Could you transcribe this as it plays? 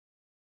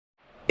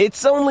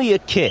It's only a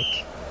kick,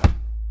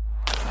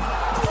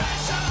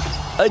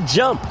 a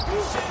jump,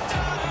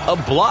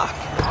 a block.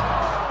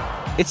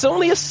 It's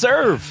only a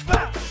serve.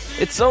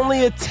 It's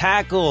only a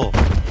tackle,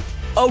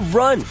 a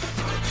run.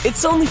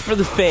 It's only for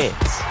the fans.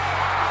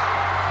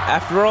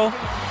 After all,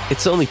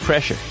 it's only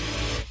pressure.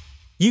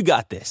 You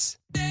got this.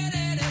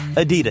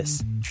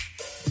 Adidas.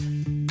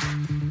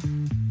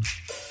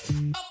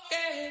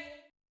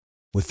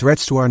 With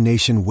threats to our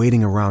nation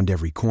waiting around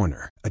every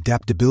corner,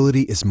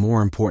 adaptability is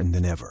more important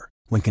than ever.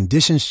 When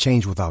conditions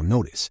change without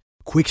notice,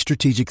 quick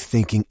strategic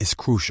thinking is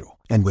crucial.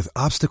 And with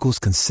obstacles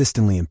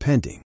consistently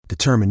impending,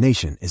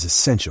 determination is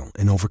essential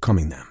in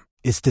overcoming them.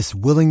 It's this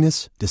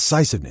willingness,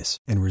 decisiveness,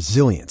 and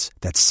resilience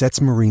that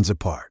sets Marines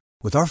apart.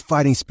 With our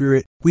fighting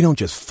spirit, we don't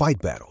just fight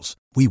battles,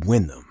 we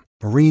win them.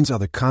 Marines are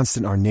the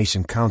constant our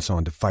nation counts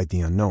on to fight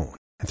the unknown.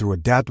 And through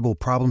adaptable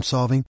problem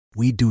solving,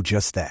 we do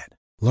just that.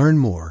 Learn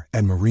more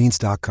at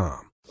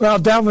Marines.com. Well,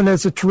 Dalvin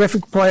is a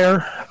terrific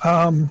player.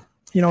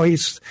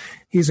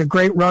 He's a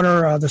great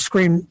runner. The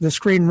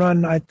screen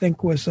run, I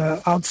think, was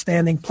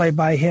outstanding play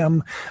by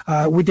him.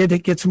 We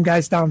did get some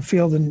guys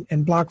downfield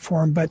and block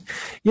for him. But,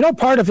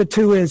 part of it,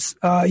 too, is,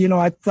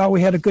 I thought we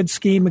had a good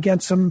scheme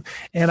against them,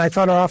 and I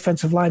thought our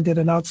offensive line did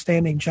an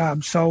outstanding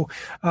job. So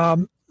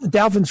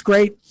Dalvin's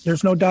great.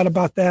 There's no doubt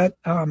about that.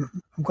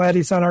 I'm glad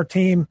he's on our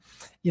team,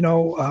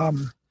 but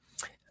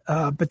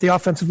the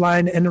offensive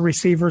line and the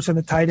receivers and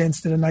the tight ends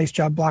did a nice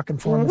job blocking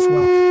for him as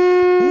well.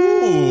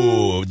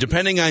 Ooh,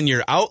 depending on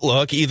your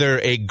outlook, either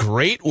a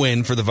great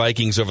win for the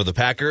Vikings over the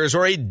Packers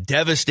or a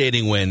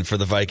devastating win for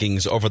the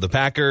Vikings over the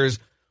Packers.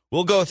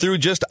 We'll go through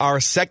just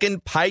our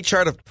second pie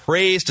chart of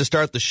praise to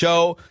start the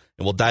show,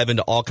 and we'll dive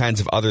into all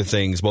kinds of other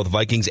things, both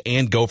Vikings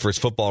and Gophers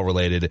football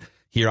related,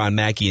 here on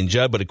Mackey and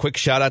Judd. But a quick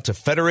shout out to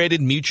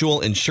Federated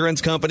Mutual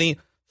Insurance Company.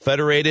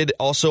 Federated,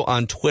 also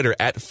on Twitter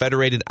at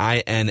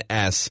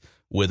FederatedINS,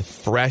 with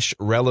fresh,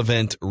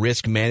 relevant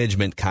risk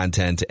management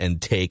content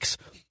and takes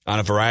on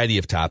a variety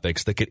of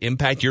topics that could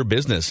impact your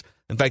business.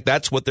 In fact,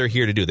 that's what they're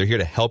here to do. They're here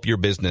to help your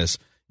business,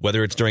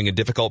 whether it's during a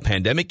difficult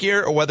pandemic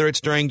year or whether it's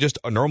during just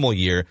a normal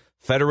year.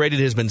 Federated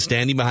has been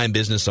standing behind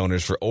business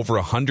owners for over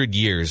 100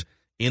 years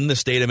in the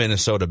state of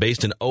Minnesota,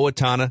 based in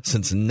Owatonna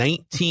since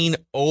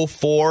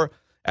 1904.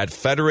 At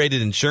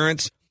Federated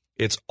Insurance,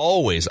 it's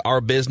always our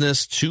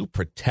business to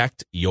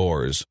protect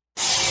yours.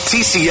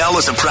 TCL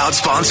is a proud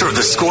sponsor of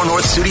the Score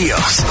North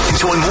Studios.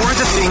 Enjoy more of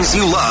the things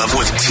you love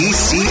with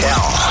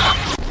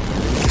TCL.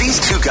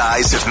 These two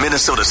guys have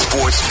Minnesota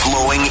sports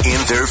flowing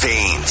in their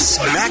veins.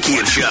 Mackey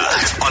and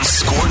Judd on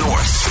Score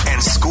North and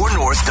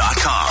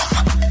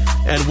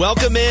ScoreNorth.com. And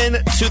welcome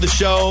in to the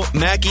show,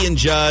 Mackey and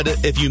Judd.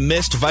 If you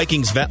missed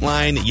Vikings Vent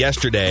Line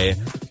yesterday,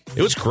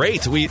 it was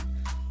great. We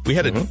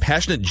had a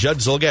passionate Judd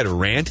Zulgad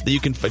rant that you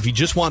can, if you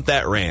just want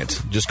that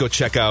rant, just go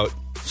check out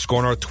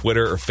Score North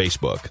Twitter or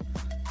Facebook.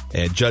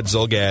 And Judd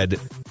Zulgad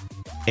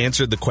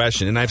answered the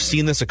question, and I've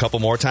seen this a couple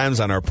more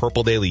times on our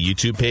Purple Daily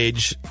YouTube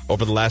page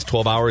over the last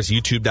 12 hours,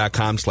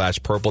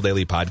 youtube.com/Purple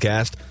Daily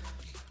Podcast.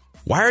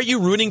 Why are you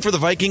rooting for the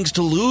Vikings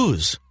to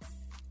lose?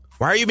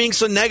 Why are you being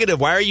so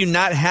negative? Why are you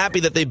not happy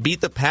that they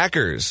beat the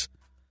Packers?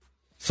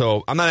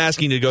 So I'm not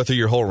asking you to go through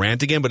your whole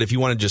rant again, but if you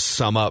want to just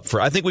sum up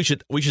I think we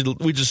should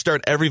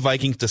start every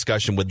Vikings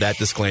discussion with that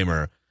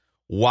disclaimer.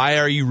 Why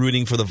are you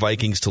rooting for the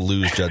Vikings to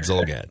lose, Judd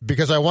Zulgad?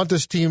 Because I want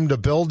this team to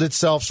build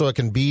itself so it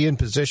can be in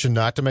position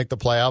not to make the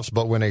playoffs,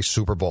 but win a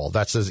Super Bowl.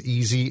 That's as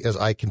easy as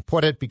I can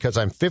put it, because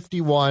I'm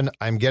 51,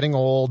 I'm getting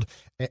old,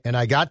 and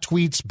I got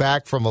tweets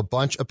back from a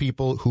bunch of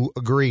people who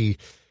agree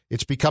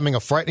it's becoming a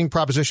frightening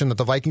proposition that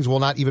the Vikings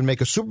will not even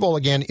make a Super Bowl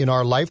again in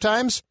our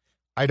lifetimes.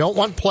 I don't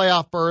want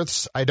playoff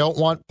berths. I don't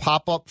want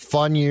pop-up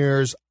fun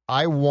years.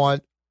 I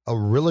want a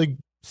really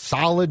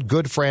solid,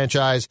 good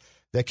franchise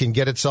that can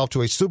get itself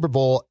to a Super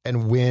Bowl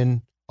and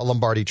win a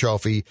Lombardi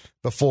trophy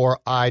before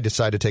I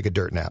decide to take a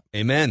dirt nap.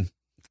 Amen.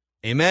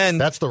 Amen.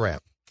 That's the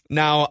rant.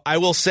 Now, I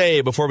will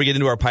say, before we get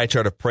into our pie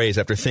chart of praise,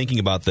 after thinking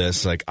about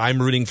this,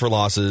 I'm rooting for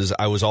losses.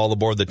 I was all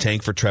aboard the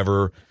tank for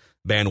Trevor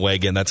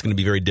bandwagon. That's going to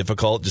be very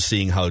difficult, just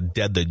seeing how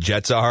dead the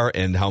Jets are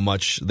and how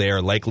much they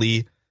are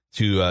likely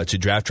to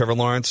draft Trevor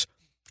Lawrence.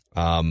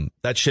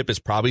 That ship has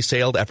probably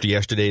sailed after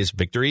yesterday's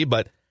victory,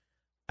 but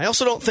I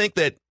also don't think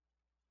that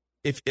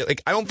if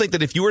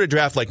you were to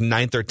draft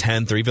 9th or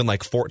 10th or even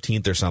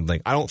 14th or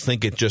something, I don't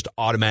think it just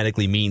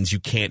automatically means you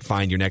can't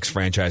find your next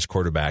franchise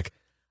quarterback.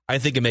 I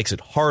think it makes it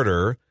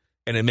harder,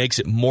 and it makes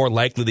it more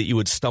likely that you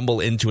would stumble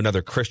into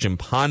another Christian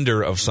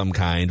Ponder of some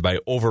kind by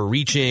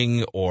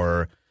overreaching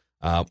or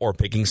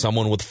picking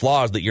someone with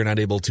flaws that you're not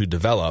able to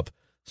develop.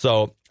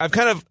 So I've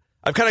kind of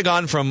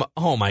gone from,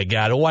 oh my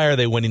God, why are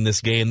they winning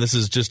this game? This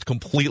is just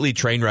completely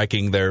train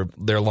wrecking their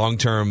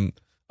long-term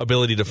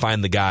ability to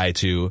find the guy,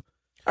 to,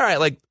 all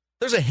right,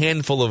 there's a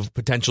handful of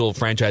potential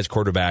franchise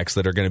quarterbacks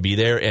that are going to be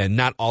there, and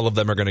not all of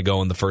them are going to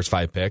go in the first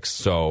 5 picks.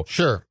 So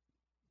sure,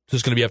 it's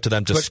just going to be up to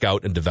them to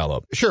scout and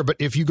develop. Sure, but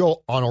if you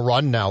go on a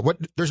run now,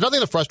 there's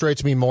nothing that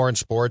frustrates me more in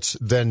sports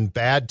than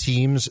bad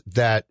teams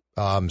that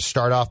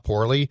start off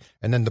poorly,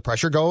 and then the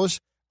pressure goes,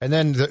 and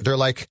then they're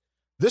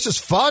this is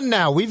fun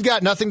now. We've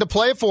got nothing to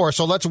play for,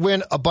 so let's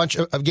win a bunch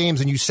of games,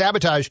 and you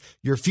sabotage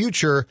your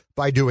future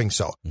by doing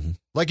so. Mm-hmm.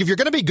 Like, if you're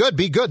going to be good,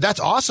 be good. That's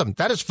awesome.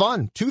 That is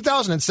fun.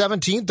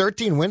 2017,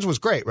 13 wins was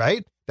great,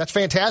 right? That's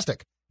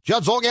fantastic.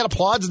 Judd Zulgad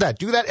applauds that.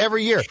 Do that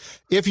every year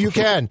if you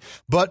can.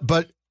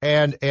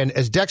 And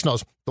as Dex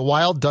knows, the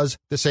Wild does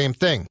the same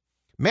thing.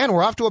 Man,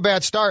 we're off to a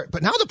bad start,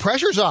 but now the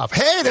pressure's off.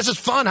 Hey, this is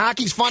fun.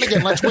 Hockey's fun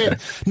again. Let's win.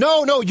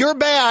 No, you're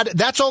bad.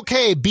 That's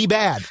okay. Be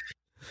bad.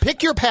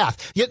 Pick your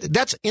path. Yeah,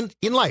 that's in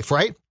life,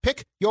 right?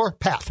 Pick your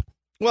path.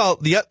 Well,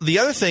 the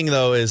other thing,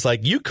 though, is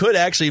like you could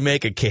actually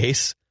make a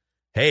case.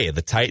 Hey,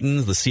 the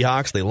Titans, the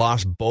Seahawks, they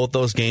lost both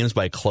those games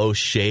by close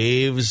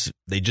shaves.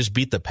 They just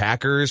beat the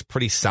Packers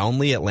pretty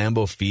soundly at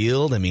Lambeau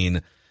Field. I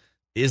mean,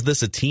 is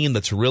this a team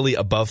that's really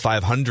above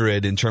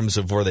 500 in terms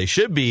of where they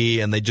should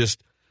be, and they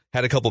just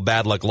had a couple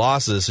bad luck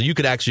losses? So you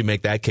could actually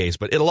make that case,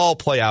 but it'll all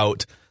play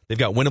out. They've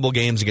got winnable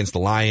games against the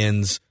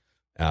Lions,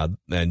 and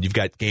you've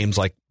got games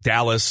like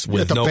Dallas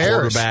with no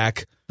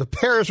quarterback. The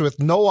Bears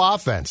with no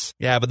offense.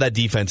 Yeah, but that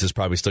defense is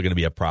probably still going to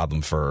be a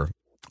problem for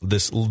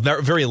this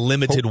very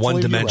limited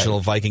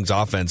one-dimensional Vikings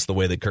offense, the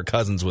way that Kirk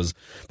Cousins was.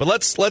 But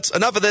let's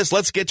enough of this.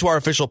 Let's get to our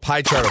official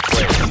pie chart of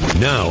plays.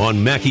 Now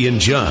on Mackey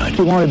and Judd.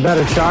 You wanted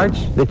better charts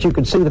that you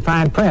could see the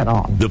fine print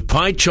on. The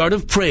pie chart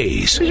of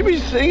praise. You should be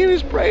singing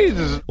his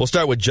praises. We'll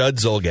start with Judd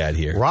Zulgad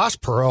here. Ross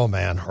Perot,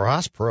 man.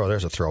 Ross Perot,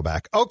 there's a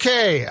throwback.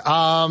 Okay,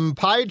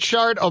 pie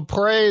chart of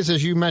praise,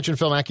 as you mentioned,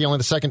 Phil Mackey, only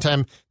the second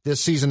time this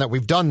season that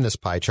we've done this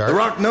pie chart. The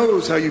Rock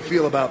knows how you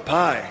feel about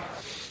pie.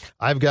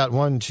 I've got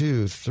 1,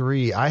 2,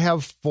 3. I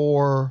have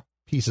 4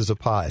 pieces of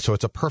pie, so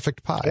it's a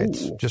perfect pie. Ooh.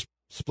 It's just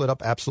split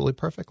up absolutely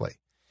perfectly.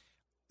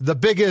 The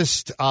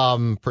biggest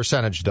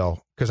percentage,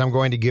 though, because I'm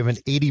going to give an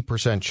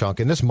 80% chunk,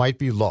 and this might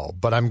be low,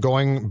 but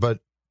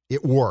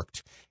it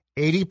worked.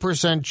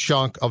 80%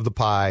 chunk of the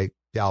pie,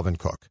 Dalvin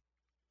Cook.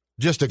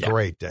 Just a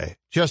great day.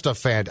 Just a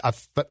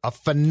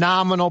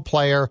phenomenal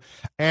player.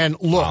 And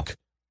look,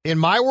 in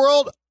my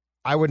world,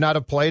 I would not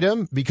have played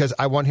him because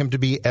I want him to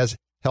be as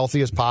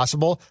healthy as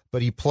possible,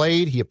 but he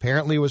played. He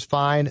apparently was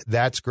fine.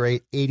 That's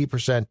great.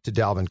 80% to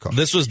Dalvin Cook.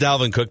 This was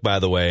Dalvin Cook, by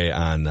the way,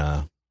 on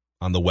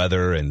the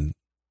weather, and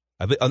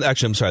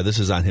actually, I'm sorry. This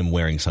is on him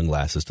wearing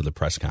sunglasses to the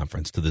press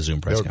conference, to the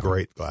Zoom press conference.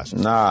 Great glasses.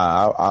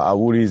 Nah, I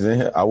wore these in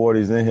here. I wore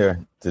these in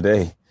here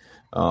today.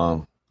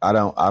 I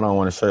don't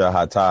want to show you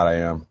how tired I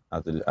am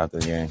after the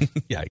game.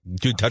 Yeah,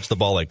 dude touched the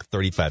ball like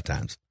 35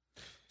 times.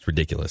 It's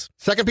ridiculous.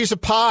 Second piece of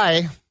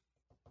pie,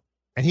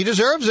 and he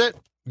deserves it,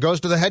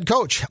 goes to the head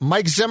coach,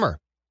 Mike Zimmer.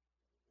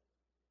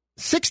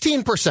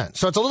 16%.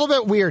 So it's a little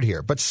bit weird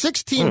here, but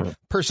 16%.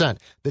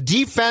 The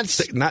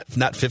defense. Not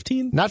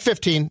 15? Not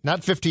 15.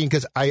 Not 15,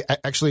 because I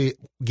actually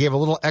gave a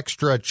little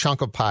extra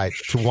chunk of pie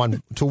to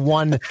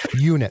one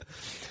unit.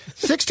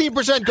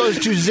 16% goes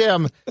to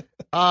Zim.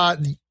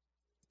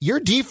 Your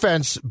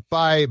defense,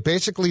 by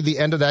basically the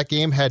end of that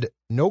game, had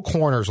no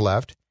corners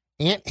left.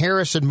 Ant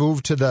Harris had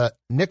moved to the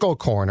nickel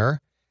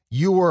corner.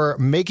 You were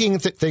making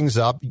things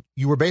up.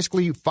 You were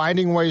basically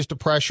finding ways to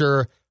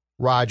pressure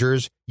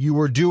Rodgers. You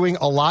were doing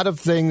a lot of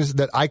things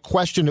that I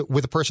questioned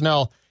with the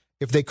personnel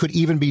if they could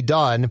even be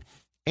done.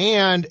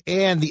 And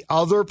the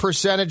other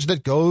percentage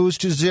that goes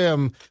to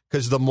Zim,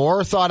 because the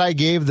more thought I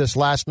gave this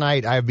last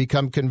night, I've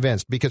become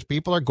convinced, because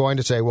people are going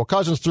to say, well,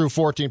 Cousins threw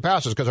 14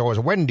 passes because it was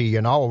windy,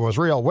 it was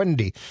real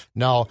windy.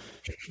 No,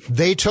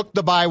 they took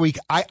the bye week.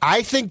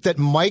 I think that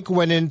Mike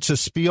went into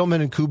Spielman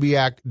and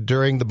Kubiak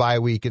during the bye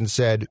week and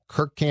said,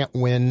 Kirk can't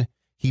win.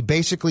 He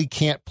basically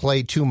can't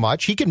play too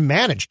much. He can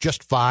manage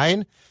just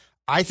fine.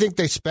 I think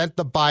they spent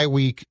the bye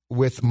week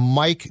with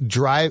Mike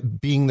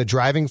being the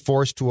driving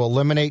force to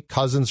eliminate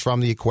Cousins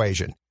from the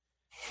equation.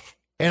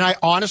 And I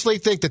honestly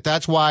think that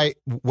that's why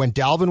when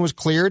Dalvin was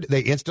cleared, they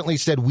instantly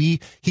said,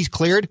 he's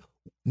cleared,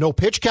 no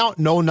pitch count,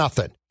 no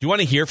nothing. Do you want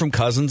to hear from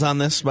Cousins on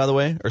this, by the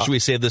way? Or should we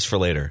save this for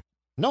later?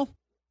 No,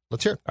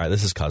 let's hear it. All right,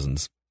 this is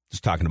Cousins.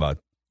 Just talking about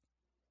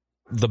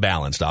the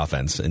balanced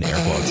offense in air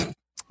quotes.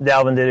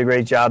 Dalvin did a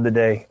great job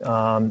today.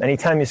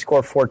 Anytime you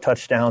score 4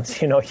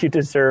 touchdowns, you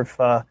deserve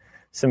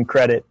some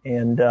credit,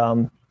 and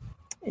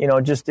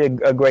just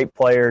a great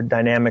player,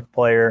 dynamic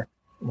player.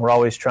 We're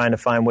always trying to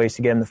find ways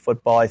to get him the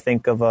football. I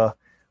think of a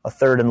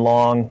 3rd and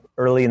long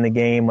early in the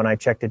game when I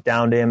checked it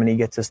down to him, and he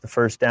gets us the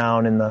first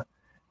down in the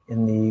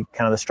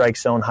kind of the strike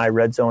zone, high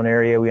red zone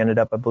area. We ended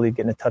up, I believe,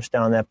 getting a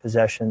touchdown in that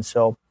possession.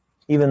 So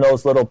even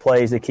those little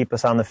plays that keep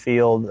us on the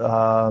field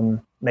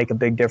make a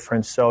big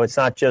difference. So it's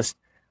not just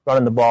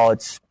running the ball;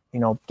 it's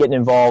getting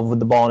involved with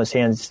the ball in his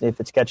hands, if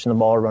it's catching the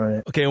ball or running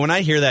it. Okay, when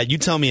I hear that, you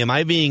tell me, am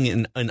I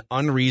being an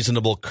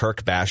unreasonable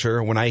Kirk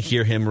basher when I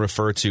hear him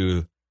refer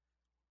to,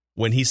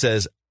 when he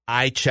says,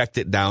 I checked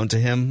it down to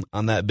him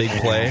on that big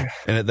play,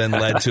 and it then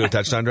led to a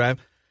touchdown drive?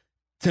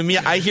 To me,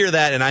 I hear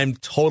that, and I'm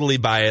totally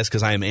biased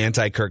because I am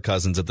anti-Kirk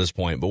Cousins at this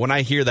point. But when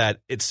I hear that,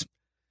 it's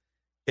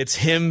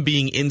him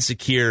being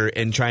insecure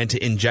and trying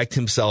to inject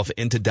himself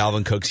into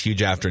Dalvin Cook's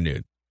huge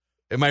afternoon.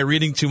 Am I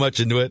reading too much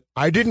into it?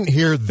 I didn't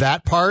hear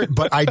that part,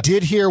 but I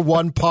did hear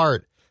one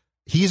part.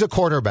 He's a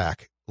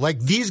quarterback. Like,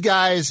 these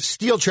guys,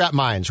 steel trap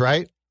minds,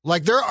 right?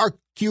 Like, there are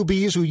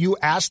QBs who you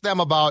ask them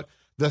about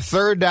the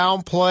third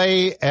down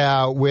play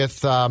with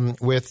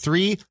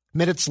 3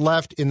 minutes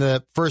left in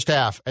the first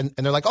half, and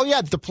they're like, oh,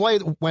 yeah, the play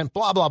went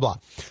blah, blah, blah.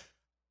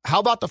 How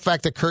about the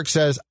fact that Kirk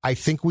says, I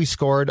think we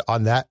scored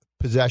on that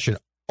possession,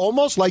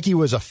 almost like he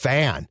was a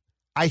fan.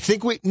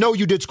 No,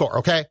 you did score,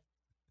 okay?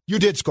 You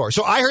did score.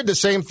 So I heard the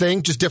same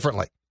thing, just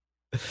differently.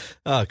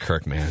 Oh,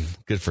 Kirk, man.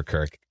 Good for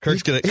Kirk.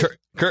 Kirk's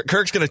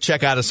gonna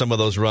check out of some of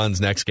those runs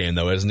next game,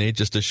 though, isn't he?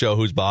 Just to show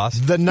who's boss.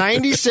 The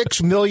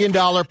 $96 million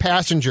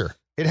passenger.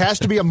 It has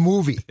to be a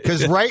movie,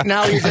 because right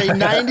now he's a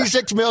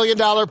 $96 million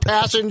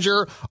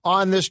passenger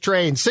on this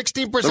train.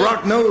 16%. The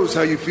Rock knows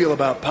how you feel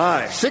about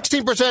pie.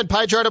 16%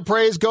 pie chart of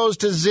praise goes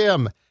to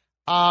Zim.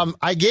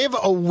 I gave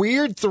a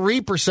weird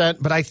 3%,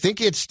 but I think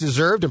it's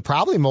deserved and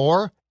probably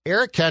more.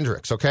 Eric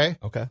Kendricks, okay?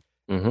 Okay.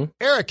 Mm-hmm.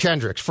 Eric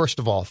Kendricks, first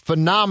of all,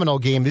 phenomenal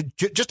game,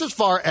 just as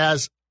far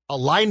as a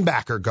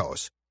linebacker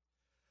goes.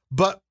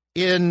 But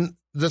in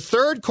the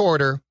third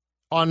quarter,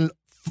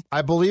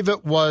 I believe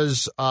it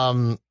was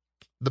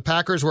the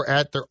Packers were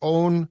at their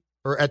own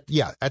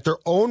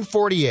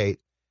 48,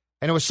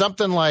 and it was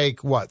something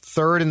like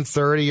 3rd and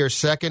 30 or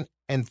 2nd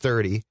and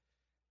 30.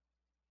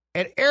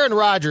 And Aaron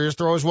Rodgers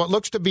throws what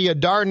looks to be a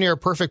darn near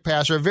perfect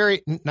pass, or a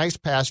very nice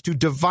pass, to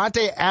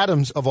Devontae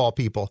Adams, of all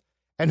people.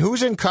 And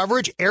who's in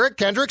coverage? Eric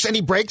Kendricks, and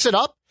he breaks it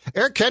up.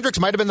 Eric Kendricks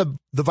might have been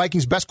the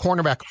Vikings' best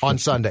cornerback on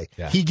Sunday.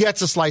 Yeah. He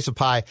gets a slice of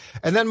pie.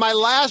 And then my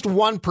last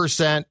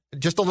 1%,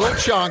 just a little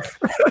chunk,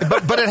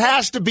 but it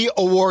has to be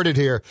awarded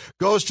here,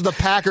 goes to the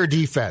Packer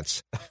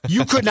defense.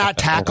 You could not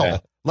tackle. Okay.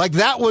 Like,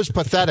 that was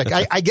pathetic.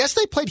 I guess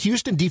they played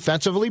Houston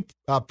defensively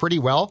pretty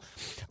well,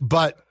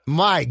 but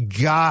my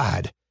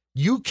God,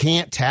 you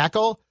can't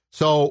tackle.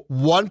 So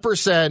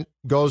 1%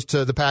 goes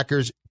to the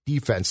Packers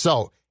defense.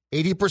 So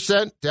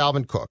 80%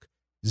 Dalvin Cook.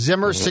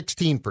 Zimmer,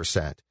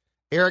 16%.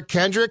 Eric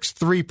Kendricks,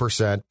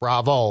 3%.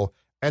 Bravo.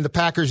 And the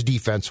Packers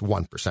defense,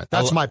 1%.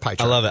 That's my pie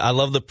chart. I love it. I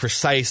love the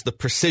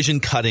precision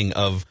cutting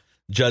of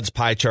Judd's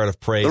pie chart of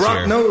praise. The Rock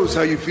here. knows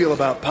how you feel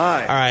about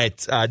pie. All right,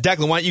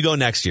 Declan, why don't you go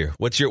next year?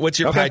 What's your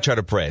pie chart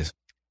of praise?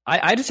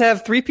 I just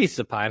have 3 pieces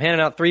of pie. I'm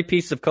handing out 3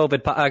 pieces of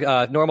COVID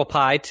pie, normal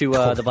pie to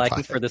the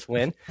Vikings for this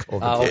win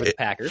over the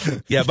Packers.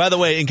 Yeah, by the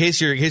way, in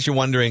case you're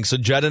wondering, so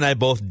Judd and I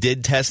both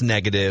did test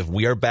negative.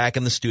 We are back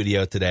in the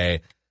studio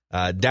today.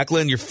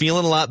 Declan, you're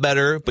feeling a lot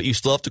better, but you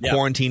still have to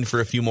quarantine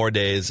for a few more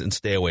days and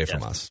stay away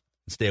from us.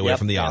 Stay away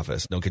from the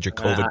office. Don't get your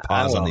COVID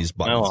paws on these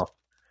buttons.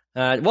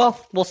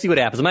 Well, we'll see what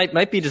happens. It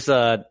might be just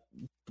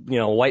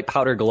white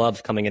powder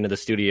gloves coming into the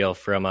studio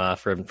from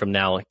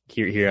now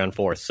here on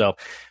forth. So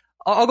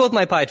I'll go with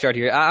my pie chart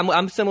here.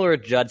 I'm similar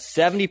to Judd.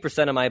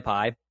 70% of my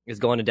pie is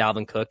going to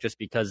Dalvin Cook, just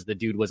because the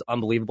dude was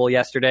unbelievable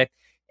yesterday.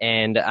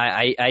 And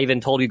I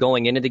even told you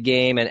going into the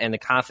game and the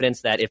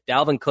confidence that if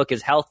Dalvin Cook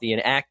is healthy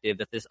and active,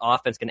 that this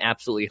offense can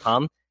absolutely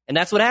hum. And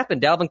that's what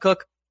happened. Dalvin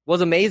Cook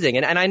was amazing.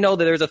 And I know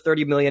that there's a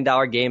 $30 million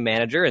game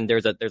manager and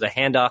there's a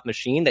handoff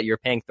machine that you're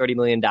paying $30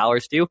 million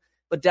to.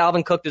 But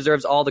Dalvin Cook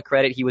deserves all the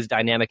credit. He was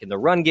dynamic in the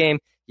run game.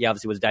 He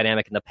obviously was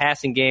dynamic in the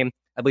passing game.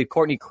 I believe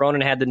Courtney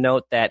Cronin had the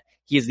note that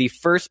he is the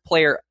first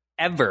player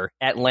ever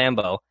at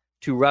Lambeau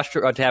to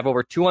have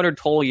over 200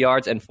 total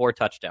yards and 4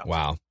 touchdowns.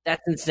 Wow.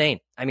 That's insane.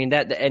 I mean,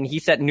 and he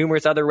set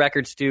numerous other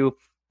records too.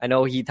 I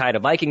know he tied a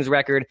Vikings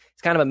record.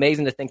 It's kind of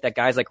amazing to think that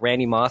guys like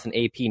Randy Moss and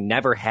AP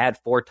never had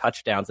 4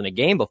 touchdowns in a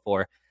game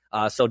before.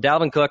 So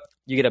Dalvin Cook,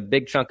 you get a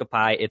big chunk of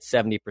pie. It's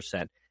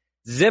 70%.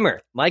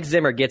 Mike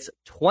Zimmer gets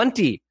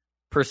 20%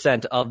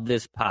 of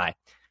this pie.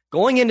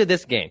 Going into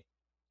this game,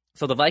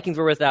 so the Vikings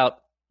were without,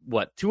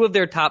 2 of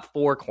their top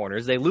 4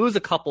 corners. They lose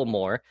a couple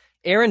more.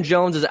 Aaron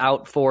Jones is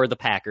out for the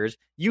Packers.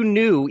 You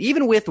knew,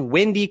 even with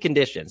windy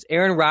conditions,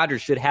 Aaron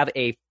Rodgers should have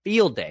a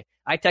field day.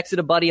 I texted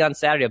a buddy on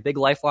Saturday, a big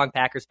lifelong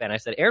Packers fan. I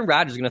said, Aaron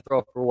Rodgers is going to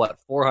throw for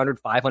 400,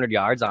 500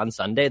 yards on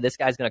Sunday. This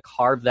guy's going to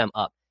carve them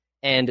up.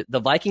 And the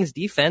Vikings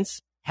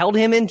defense held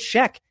him in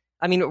check.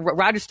 I mean,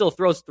 Rodgers still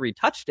throws 3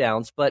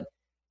 touchdowns, but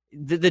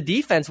the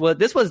defense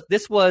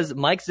this was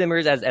Mike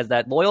Zimmer's, as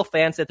that loyal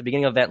fan said at the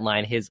beginning of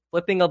Ventline, his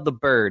flipping of the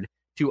bird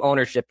to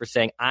ownership for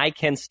saying, I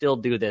can still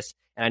do this.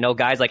 And I know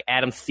guys like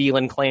Adam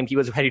Thielen claimed he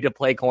was ready to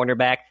play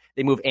cornerback.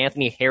 They moved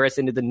Anthony Harris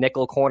into the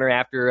nickel corner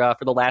after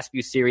for the last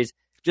few series.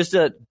 Just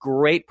a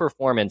great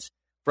performance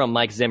from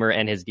Mike Zimmer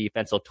and his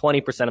defense. So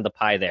 20% of the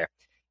pie there.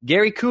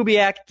 Gary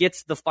Kubiak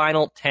gets the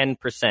final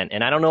 10%.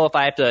 And I don't know if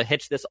I have to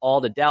hitch this all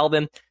to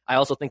Dalvin. I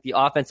also think the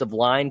offensive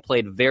line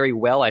played very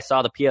well. I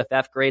saw the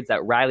PFF grades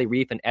that Riley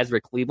Reif and Ezra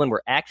Cleveland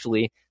were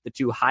actually the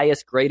 2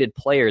 highest graded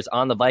players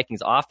on the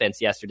Vikings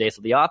offense yesterday.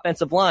 So the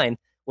offensive line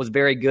was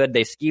very good.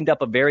 They schemed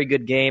up a very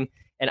good game.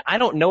 And I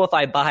don't know if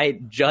I buy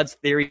Judd's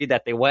theory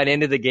that they went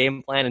into the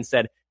game plan and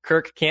said,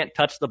 Kirk can't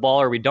touch the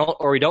ball, or we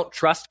don't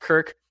trust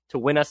Kirk to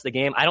win us the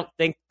game. I don't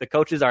think the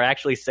coaches are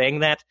actually saying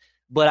that.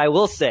 But I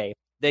will say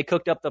they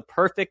cooked up the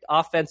perfect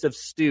offensive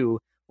stew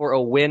for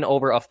a win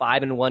over a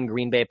 5-1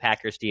 Green Bay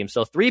Packers team.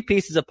 So 3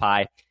 pieces of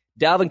pie.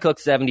 Dalvin Cook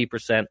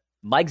 70%,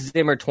 Mike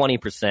Zimmer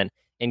 20%,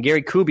 and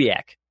Gary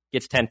Kubiak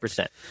gets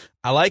 10%.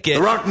 I like it.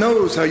 The Rock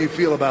knows how you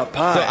feel about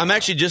pie. So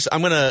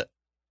I'm going to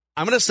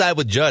I'm going to side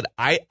with Judd.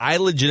 I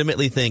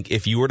legitimately think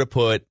if you were to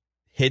put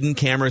hidden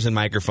cameras and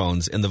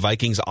microphones in the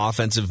Vikings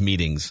offensive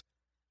meetings,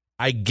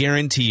 I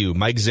guarantee you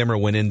Mike Zimmer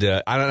went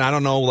into, I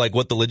don't know like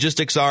what the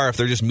logistics are, if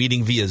they're just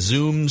meeting via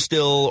Zoom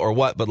still or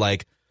what, but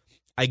like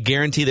I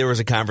guarantee there was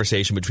a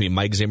conversation between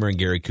Mike Zimmer and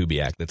Gary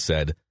Kubiak that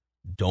said,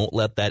 don't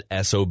let that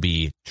SOB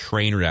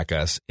train wreck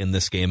us in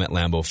this game at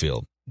Lambeau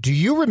Field. Do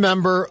you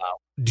remember?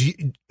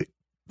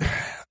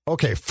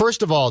 Okay,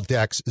 first of all,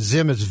 Dex,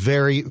 Zim is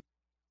very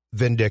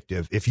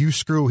vindictive. If you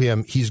screw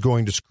him, he's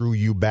going to screw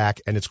you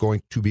back, and it's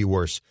going to be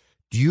worse.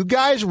 Do you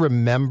guys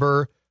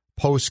remember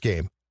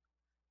post-game,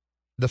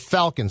 the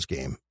Falcons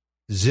game?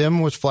 Zim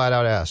was flat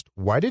out asked,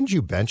 why didn't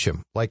you bench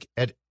him? Like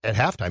at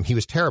halftime, he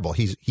was terrible.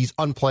 He's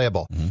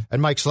unplayable. Mm-hmm.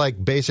 And Mike's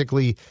like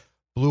basically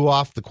blew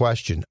off the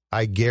question.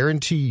 I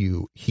guarantee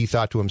you he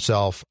thought to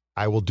himself,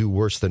 I will do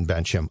worse than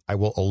bench him. I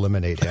will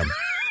eliminate him.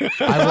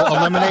 I will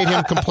eliminate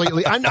him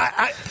completely.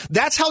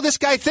 That's how this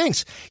guy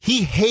thinks.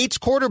 He hates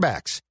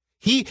quarterbacks.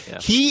 He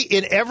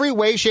in every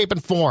way, shape,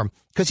 and form,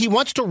 because he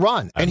wants to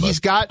run, and he's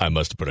got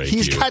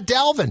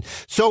Dalvin.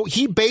 So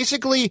he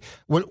basically,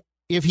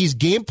 if he's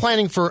game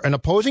planning for an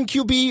opposing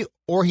QB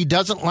or he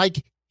doesn't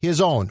like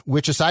his own,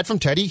 which aside from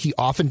Teddy, he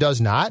often does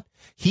not,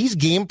 he's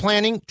game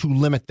planning to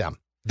limit them.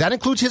 That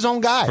includes his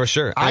own guy. For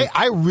sure.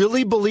 I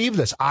really believe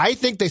this. I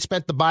think they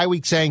spent the bye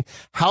week saying,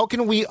 how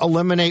can we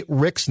eliminate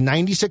Rick's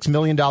 $96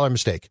 million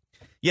mistake?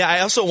 Yeah, I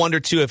also wonder,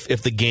 too,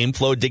 if the game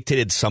flow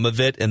dictated some of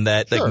it, and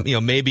that sure.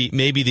 Maybe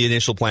the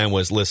initial plan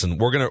was, listen,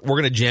 we're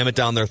gonna jam it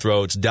down their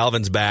throats.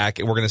 Dalvin's back,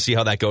 and we're going to see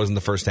how that goes in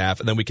the first half,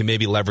 and then we can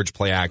maybe leverage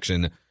play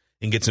action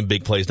and get some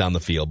big plays down the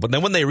field. But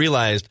then when they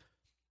realized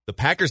the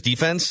Packers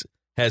defense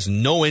has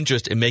no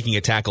interest in making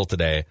a tackle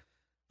today,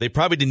 they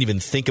probably didn't even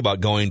think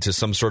about going to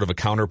some sort of a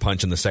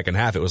counterpunch in the second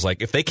half. It was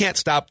like, if they can't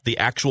stop the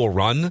actual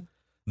run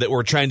that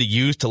we're trying to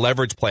use to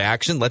leverage play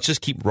action, let's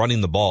just keep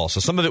running the ball. So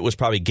some of it was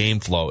probably game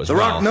flow as well.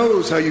 The Rock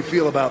knows how you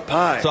feel about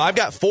pie. So I've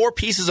got 4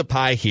 pieces of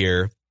pie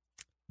here.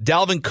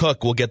 Dalvin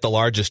Cook will get the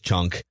largest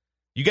chunk.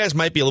 You guys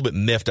might be a little bit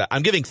miffed.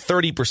 I'm giving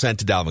 30%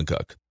 to Dalvin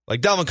Cook.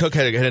 Like, Dalvin Cook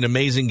had an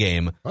amazing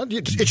game. Well,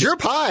 it's your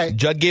pie.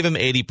 Judd gave him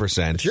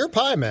 80%. It's your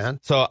pie, man.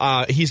 So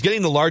he's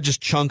getting the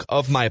largest chunk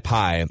of my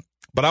pie.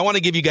 But I want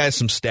to give you guys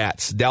some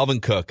stats.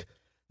 Dalvin Cook.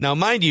 Now,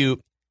 mind you,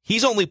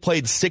 he's only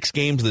played 6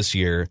 games this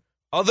year.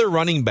 Other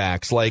running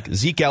backs like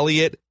Zeke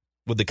Elliott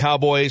with the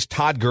Cowboys,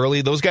 Todd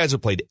Gurley, those guys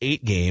have played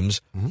 8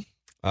 games.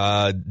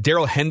 Mm-hmm.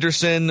 Darrell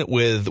Henderson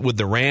with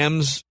the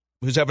Rams,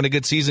 who's having a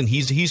good season,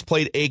 he's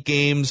played 8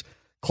 games.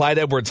 Clyde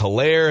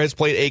Edwards-Helaire has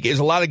played 8 games. There's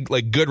a lot of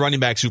like good running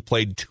backs who've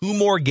played 2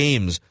 more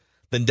games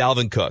than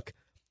Dalvin Cook.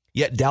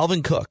 Yet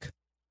Dalvin Cook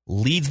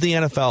leads the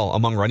NFL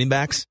among running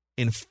backs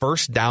in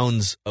first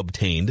downs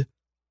obtained.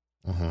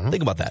 Mm-hmm.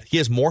 Think about that. He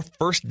has more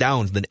first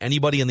downs than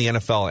anybody in the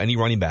NFL, any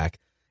running back,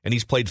 and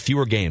he's played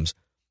fewer games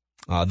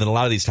than a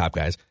lot of these top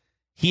guys.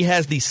 He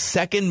has the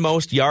second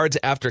most yards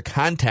after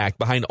contact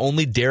behind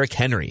only Derrick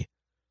Henry.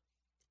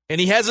 And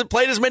he hasn't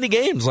played as many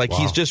games. Like, wow.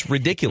 He's just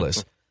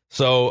ridiculous.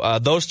 So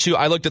those two,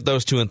 I looked at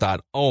those two and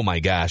thought, oh my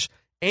gosh.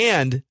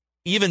 And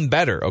even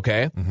better,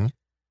 okay? Mm-hmm.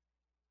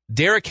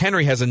 Derrick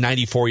Henry has a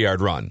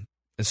 94-yard run.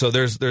 And so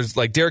there's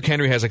like Derrick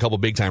Henry has a couple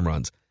big-time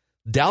runs.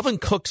 Dalvin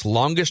Cook's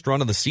longest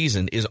run of the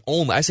season is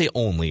only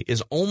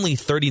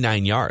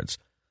 39 yards.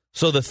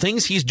 So the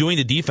things he's doing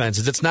to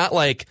defenses, it's not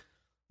like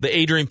the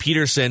Adrian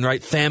Peterson,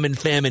 right? Famine,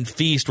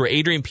 feast, where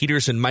Adrian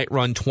Peterson might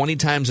run 20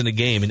 times in a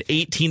game, and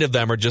 18 of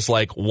them are just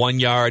like 1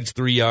 yard,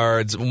 3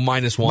 yards,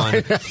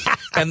 -1.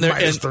 And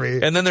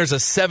then there's a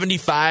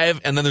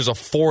 75, and then there's a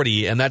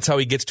 40, and that's how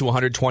he gets to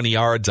 120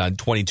 yards on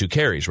 22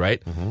 carries,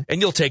 right? Mm-hmm. And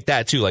you'll take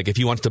that, too. Like, if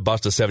he wants to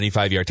bust a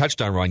 75-yard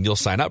touchdown run, you'll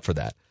sign up for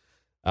that.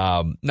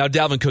 Now,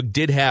 Dalvin Cook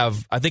did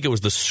have, I think it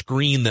was the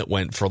screen that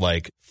went for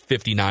like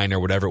 59 or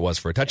whatever it was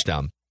for a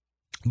touchdown.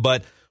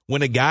 But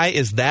when a guy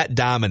is that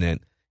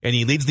dominant and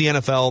he leads the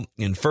NFL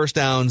in first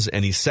downs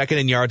and he's second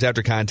in yards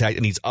after contact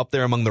and he's up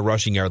there among the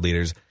rushing yard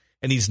leaders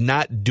and he's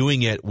not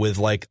doing it with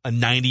like a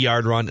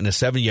 90-yard run and a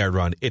 70-yard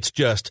run, it's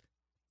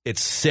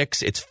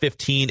 6, it's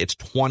 15, it's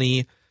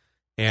 20.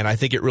 And I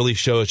think it really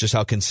shows just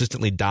how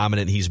consistently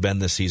dominant he's been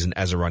this season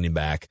as a running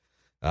back.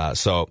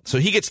 So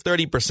he gets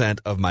 30%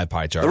 of my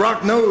pie chart. The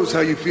Rock knows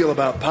how you feel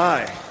about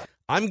pie.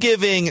 I'm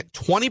giving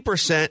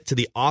 20% to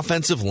the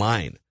offensive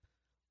line.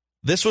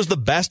 This was the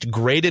best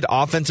graded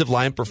offensive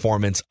line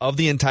performance of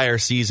the entire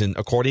season,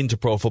 according to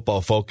Pro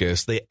Football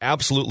Focus. They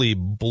absolutely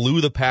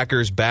blew the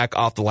Packers back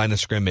off the line of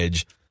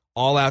scrimmage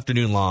all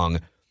afternoon long.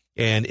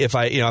 And if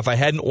I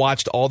hadn't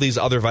watched all these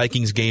other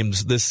Vikings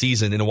games this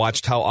season and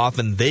watched how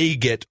often they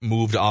get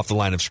moved off the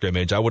line of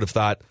scrimmage, I would have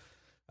thought,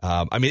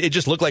 it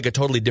just looked like a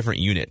totally different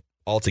unit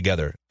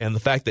altogether. And the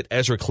fact that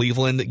Ezra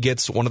Cleveland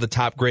gets one of the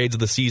top grades of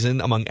the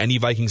season among any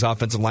Vikings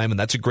offensive lineman,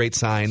 that's a great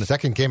sign.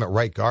 Second game at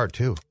right guard,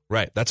 too.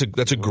 Right. That's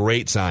a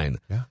great sign.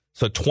 Yeah.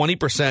 So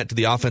 20% to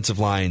the offensive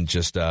line,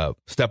 just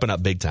stepping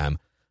up big time.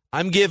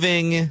 I'm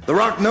giving... The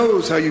Rock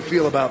knows how you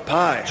feel about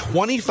pie.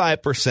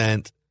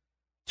 25%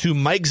 to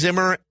Mike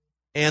Zimmer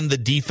and the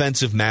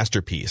defensive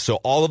masterpiece. So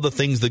all of the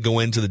things that go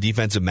into the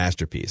defensive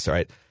masterpiece, all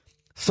right?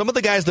 some of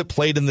the guys that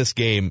played in this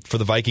game for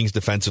the Vikings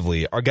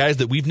defensively are guys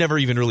that we've never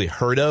even really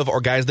heard of,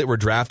 or guys that were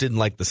drafted in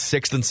like the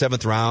 6th and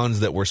 7th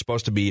rounds that were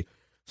supposed to be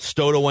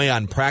stowed away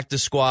on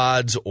practice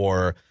squads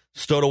or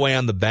stowed away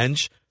on the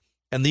bench.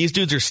 And these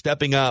dudes are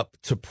stepping up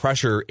to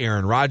pressure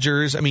Aaron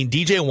Rodgers. I mean,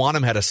 DJ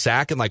Wanham had a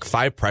sack and like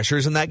 5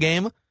 pressures in that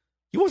game.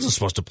 He wasn't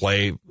supposed to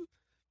play.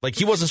 Like,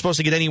 he wasn't supposed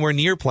to get anywhere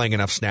near playing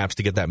enough snaps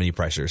to get that many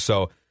pressures.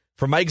 So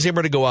for Mike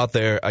Zimmer to go out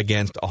there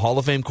against a Hall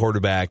of Fame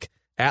quarterback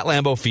at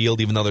Lambeau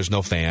Field, even though there's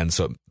no fans,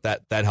 so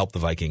that helped the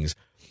Vikings,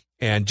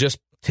 and just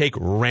take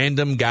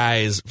random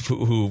guys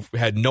who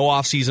had no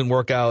offseason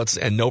workouts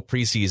and no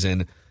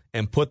preseason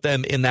and put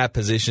them in that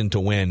position to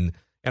win.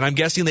 And I'm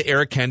guessing that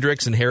Eric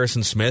Kendricks and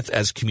Harrison Smith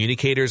as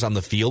communicators on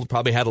the field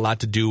probably had a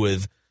lot to do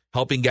with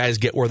helping guys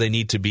get where they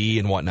need to be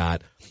and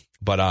whatnot.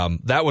 But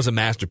that was a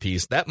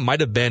masterpiece. That might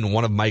have been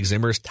one of Mike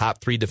Zimmer's top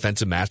 3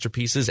 defensive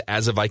masterpieces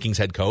as a Vikings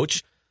head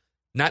coach.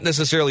 Not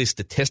necessarily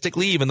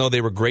statistically, even though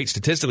they were great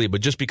statistically, but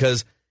just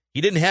because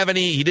he didn't have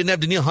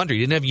Daniil Hunter,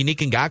 he didn't have Unique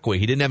Ngakoue,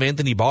 he didn't have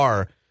Anthony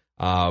Barr,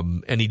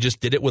 and he just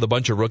did it with a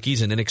bunch of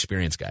rookies and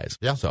inexperienced guys.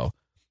 Yeah. So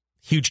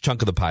huge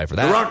chunk of the pie for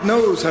that. The Rock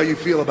knows how you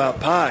feel about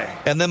pie.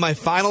 And then my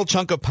final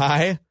chunk of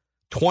pie,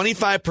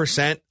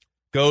 25%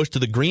 goes to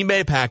the Green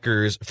Bay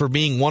Packers for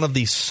being one of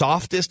the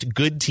softest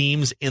good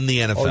teams in the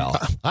NFL.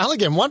 Oh, I only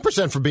give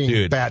 1% for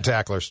being bad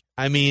tacklers.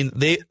 I mean,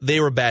 they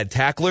were bad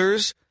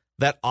tacklers.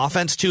 That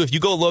offense, too, if you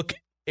go look,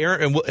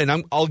 Aaron,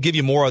 and I'll give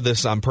you more of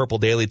this on Purple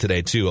Daily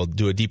today, too. I'll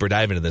do a deeper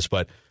dive into this.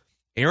 But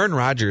Aaron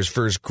Rodgers,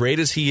 for as great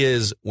as he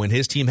is when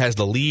his team has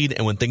the lead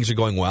and when things are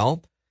going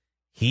well,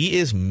 he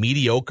is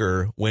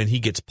mediocre when he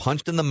gets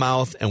punched in the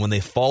mouth and when they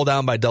fall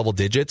down by double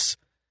digits.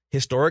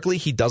 Historically,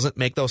 he doesn't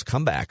make those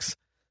comebacks.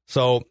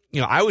 So,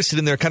 I was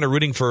sitting there kind of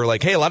rooting for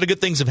like, hey, a lot of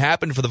good things have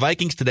happened for the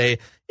Vikings today.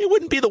 It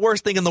wouldn't be the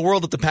worst thing in the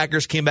world if the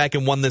Packers came back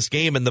and won this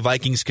game and the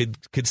Vikings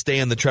could stay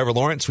in the Trevor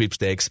Lawrence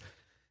sweepstakes.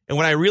 And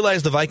when I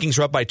realized the Vikings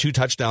were up by 2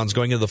 touchdowns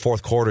going into the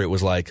 4th quarter, it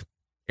was like,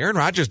 Aaron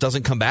Rodgers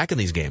doesn't come back in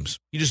these games.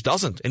 He just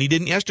doesn't. And he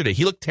didn't yesterday.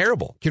 He looked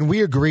terrible. Can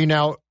we agree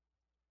now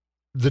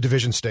the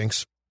division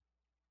stinks?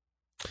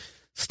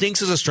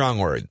 Stinks is a strong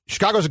word.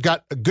 Chicago's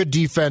got a good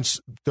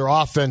defense. Their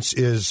offense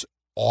is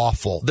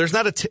awful. There's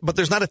not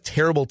a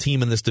terrible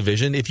team in this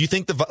division. If you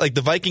think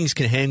the Vikings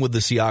can hang with the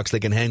Seahawks, they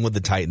can hang with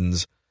the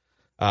Titans.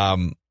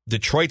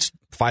 Detroit's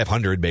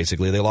 500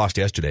 basically. They lost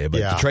yesterday, but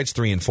Detroit's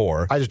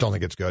 3-4. I just don't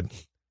think it's good.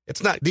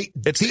 It's not. The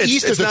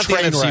East is not a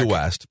train the NFC wreck.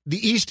 West. The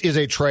East is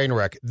a train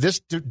wreck. This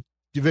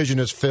division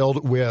is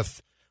filled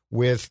with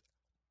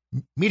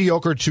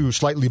mediocre to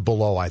slightly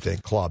below, I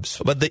think,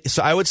 clubs. But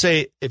so I would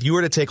say if you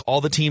were to take all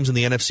the teams in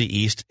the NFC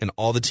East and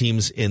all the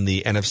teams in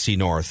the NFC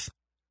North,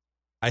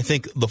 I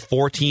think the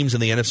 4 teams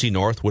in the NFC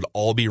North would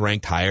all be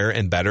ranked higher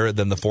and better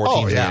than the 4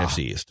 teams in the NFC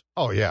East.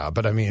 Oh yeah,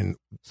 but I mean,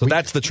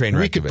 that's the train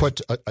wreck. We could put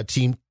a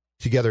team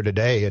together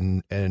today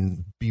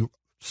and be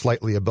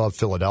slightly above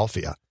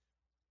Philadelphia.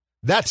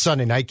 That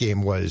Sunday night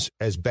game was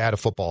as bad a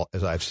football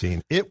as I've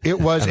seen.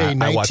 It was I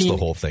watched the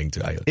whole thing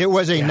too. It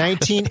was a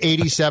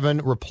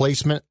 1987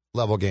 replacement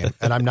level game,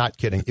 and I'm not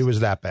kidding. It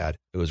was that bad.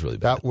 It was really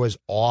bad. That was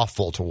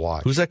awful to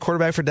watch. Who's that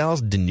quarterback for Dallas?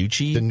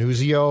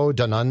 D'Annunzio,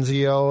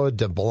 DiNucci.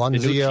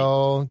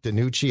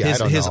 I don't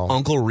know. His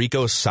Uncle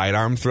Rico's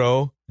sidearm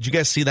throw. Did you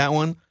guys see that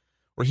one?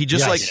 Where he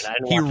just I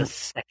didn't watch a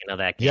second of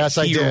that game. Yes,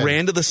 I did. He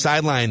ran to the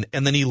sideline,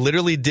 and then he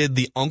literally did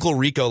the Uncle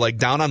Rico like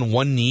down on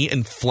one knee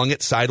and flung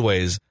it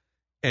sideways.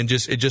 And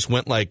it just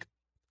went like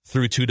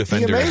through 2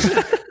 defenders.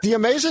 The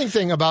amazing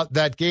thing about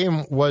that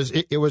game was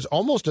it was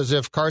almost as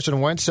if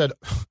Carson Wentz said,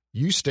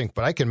 "You stink,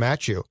 but I can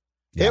match you."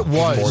 Yeah, it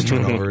was 4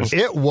 turnovers.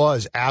 It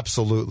was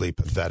absolutely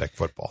pathetic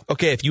football.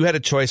 Okay, if you had a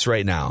choice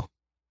right now,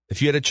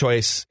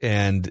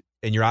 and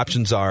your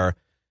options are,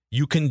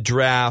 you can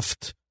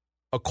draft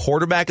a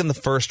quarterback in the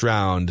 1st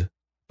round,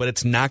 but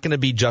it's not going to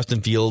be Justin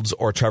Fields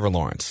or Trevor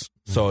Lawrence.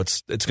 So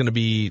it's going to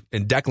be,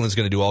 and Declan's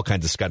going to do all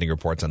kinds of scouting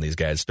reports on these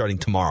guys starting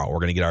tomorrow. We're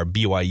going to get our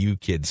BYU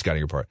kid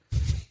scouting report.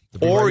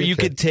 Or you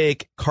could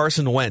take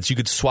Carson Wentz. You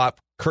could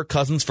swap Kirk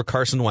Cousins for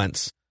Carson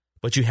Wentz,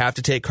 but you have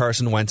to take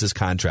Carson Wentz's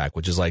contract,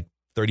 which is like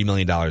 $30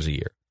 million a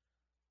year.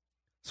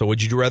 So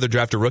would you rather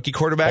draft a rookie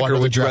quarterback or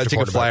would you rather take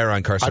a flyer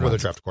on Carson Wentz? I'd rather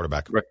draft a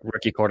quarterback.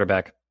 Rookie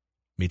quarterback.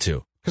 Me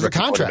too. Because the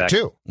contract,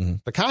 too. Mm-hmm.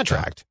 The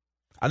contract.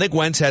 I think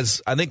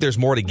I think there's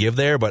more to give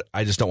there, but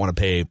I just don't want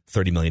to pay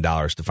 $30 million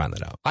to find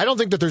that out. I don't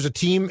think that there's a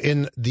team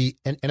in the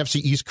NFC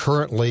East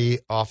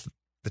currently off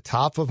the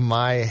top of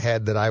my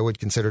head that I would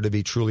consider to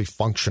be truly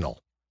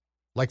functional,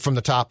 like from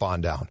the top on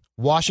down.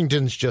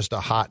 Washington's just a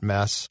hot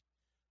mess.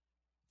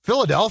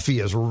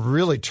 Philadelphia's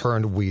really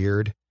turned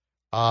weird.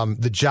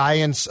 The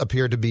Giants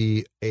appear to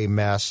be a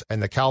mess,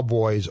 and the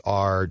Cowboys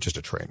are just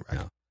a train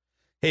wreck. Yeah.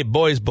 Hey,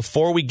 boys,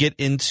 before we get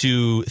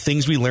into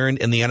things we learned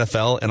in the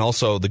NFL and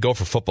also the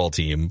Gopher football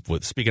team,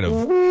 speaking of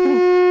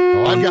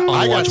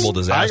unwatchable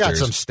disasters. I got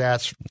some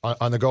stats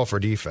on the Gopher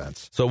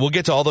defense. So we'll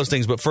get to all those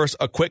things, but first,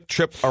 a quick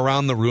trip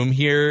around the room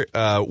here.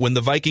 When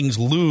the Vikings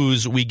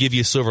lose, we give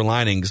you silver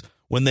linings.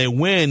 When they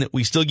win,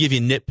 we still give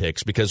you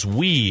nitpicks because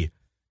we,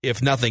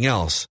 if nothing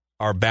else,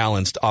 are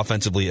balanced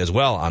offensively as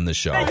well on this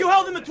show. Hey, you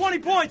held him to 20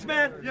 points,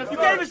 man. You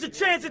gave us a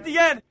chance at the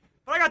end,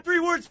 but I got 3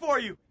 words for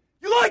you.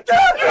 You like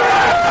that?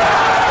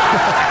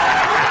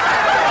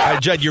 All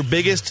right, Judd, your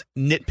biggest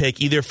nitpick,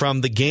 either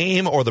from the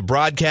game or the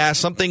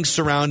broadcast, something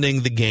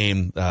surrounding the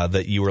game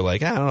that you were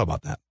like, I don't know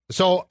about that.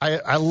 So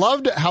I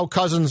loved how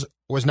Cousins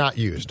was not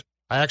used.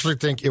 I actually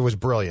think it was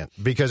brilliant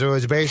because it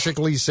was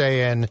basically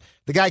saying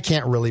the guy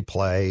can't really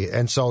play.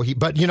 And so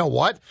but you know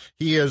what?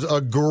 He is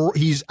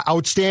he's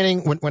outstanding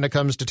when it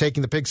comes to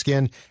taking the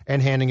pigskin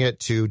and handing it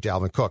to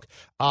Dalvin Cook.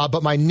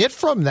 But my nit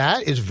from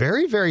that is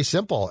very, very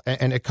simple.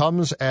 And it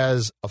comes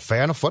as a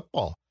fan of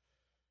football.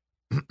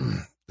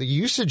 The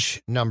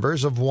usage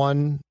numbers of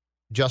one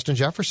Justin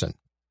Jefferson.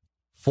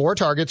 4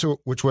 targets,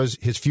 which was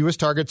his fewest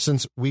targets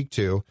since week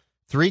 2,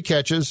 3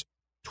 catches,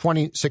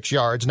 26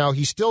 yards. Now,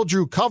 he still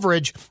drew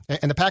coverage,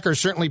 and the Packers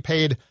certainly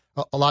paid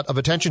a lot of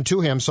attention to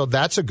him, so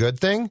that's a good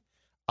thing.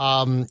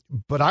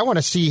 But I want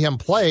to see him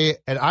play,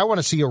 and I want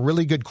to see a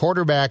really good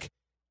quarterback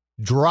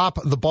drop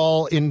the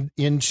ball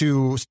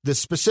into the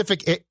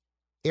specific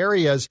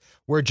areas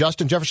where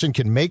Justin Jefferson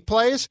can make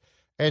plays,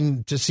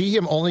 and to see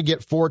him only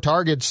get 4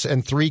 targets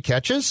and 3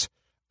 catches,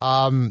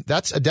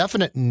 that's a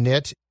definite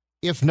nit.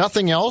 If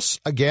nothing else,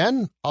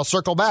 again, I'll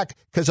circle back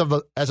because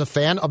as a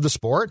fan of the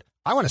sport,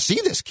 I want to see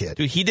this kid.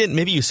 Dude, he didn't,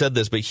 maybe you said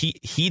this, but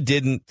he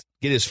didn't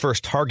get his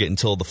first target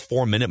until the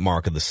 4-minute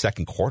mark of the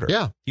second quarter.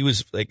 Yeah. It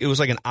was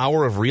like an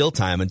hour of real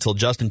time until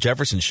Justin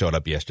Jefferson showed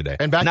up yesterday.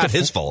 And not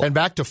his fault. And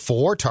back to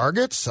 4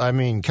 targets? I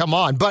mean, come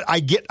on. But I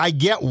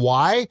get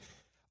why.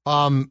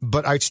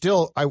 But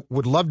I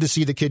would love to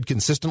see the kid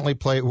consistently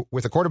play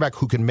with a quarterback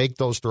who can make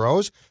those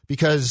throws,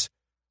 because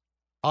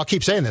I'll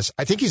keep saying this.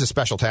 I think he's a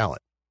special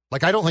talent.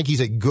 Like, I don't think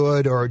he's a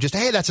good or just,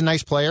 hey, that's a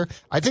nice player.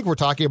 I think we're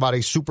talking about a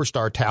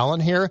superstar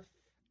talent here.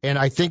 And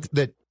I think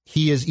that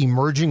he is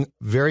emerging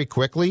very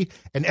quickly.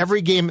 And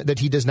every game that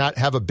he does not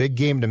have a big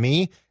game, to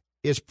me,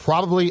 is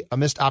probably a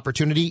missed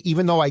opportunity,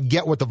 even though I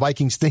get what the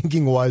Vikings'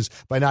 thinking was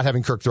by not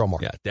having Kirk throw more.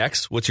 Yeah.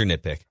 Dex, what's your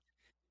nitpick?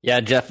 Yeah,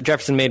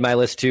 Jefferson made my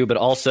list too, but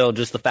also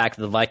just the fact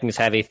that the Vikings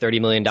have a $30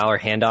 million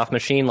handoff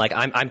machine. Like,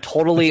 I'm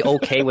totally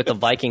okay with the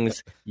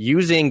Vikings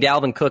using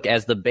Dalvin Cook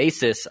as the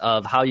basis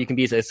of how you can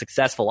be a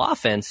successful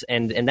offense,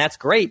 and that's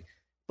great.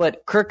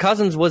 But Kirk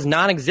Cousins was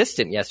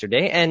non-existent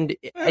yesterday, and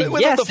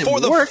yes,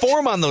 the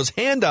form on those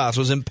handoffs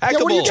was impeccable.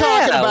 Yeah, what are you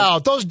talking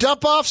about? Those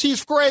dump-offs,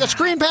 he's great. The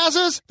screen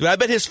passes? Dude, I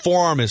bet his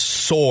forearm is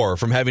sore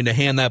from having to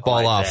hand that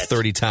ball off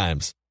 30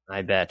 times.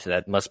 I bet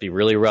that must be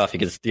really rough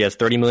because he has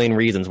 30 million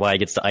reasons why he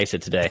gets to ice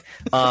it today.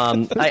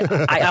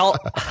 I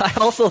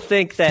also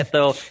think that,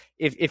 though,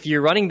 if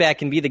your running back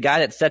can be the guy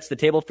that sets the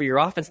table for your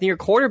offense, then your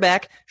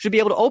quarterback should be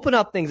able to open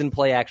up things in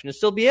play action and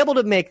still be able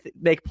to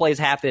make plays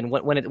happen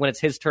when it's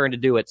his turn to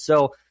do it.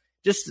 So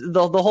just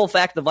the whole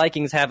fact the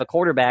Vikings have a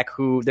quarterback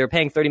who they're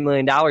paying $30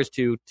 million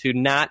to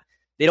not,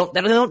 they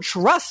don't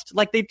trust,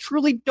 like they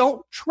truly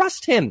don't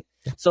trust him.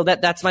 So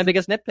that's my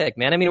biggest nitpick,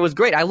 man. I mean, it was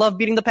great. I love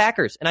beating the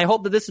Packers, and I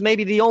hope that this is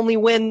maybe the only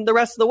win the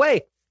rest of the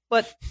way.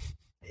 But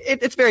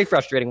it's very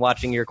frustrating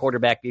watching your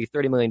quarterback be a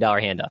 $30 million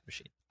handoff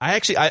machine.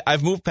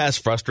 I've moved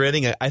past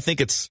frustrating. I think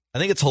it's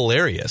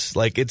hilarious.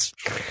 Like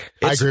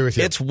I agree with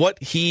you. It's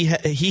what he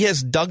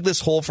has dug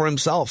this hole for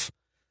himself.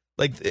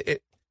 Like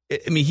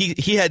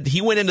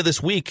he went into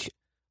this week.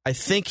 I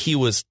think he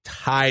was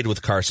tied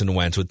with Carson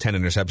Wentz with 10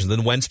 interceptions.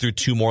 Then Wentz threw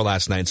 2 more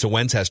last night, so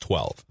Wentz has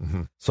 12.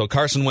 Mm-hmm. So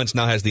Carson Wentz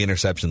now has the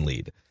interception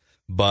lead.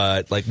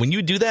 But like when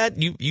you do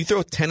that, you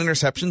throw 10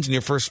 interceptions in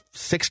your first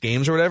 6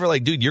 games or whatever.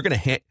 Like, dude, you're gonna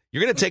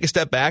take a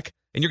step back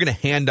and you're gonna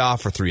hand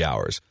off for 3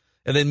 hours,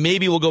 and then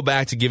maybe we'll go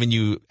back to giving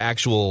you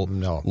actual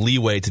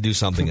leeway to do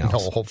something else.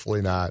 No,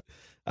 hopefully not.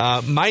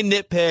 My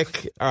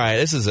nitpick. All right,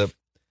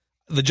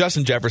 the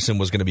Justin Jefferson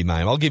was going to be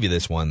mine. I'll give you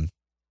this one.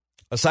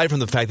 Aside from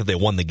the fact that they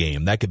won the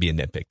game, that could be a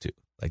nitpick too.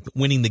 Like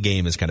winning the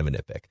game is kind of a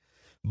nitpick.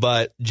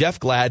 But Jeff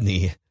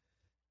Gladney,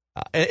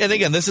 and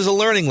again, this is a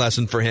learning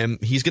lesson for him.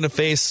 He's going to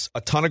face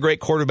a ton of great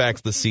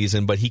quarterbacks this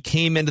season, but he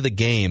came into the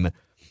game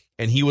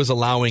and he was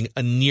allowing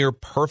a near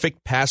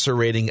perfect passer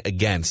rating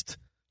against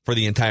for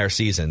the entire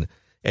season.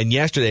 And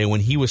yesterday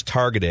when he was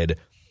targeted,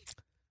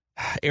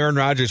 Aaron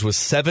Rodgers was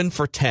 7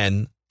 for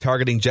 10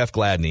 targeting Jeff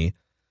Gladney,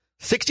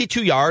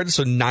 62 yards,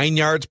 so 9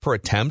 yards per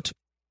attempt.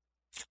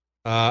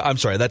 I'm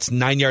sorry, that's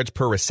 9 yards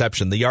per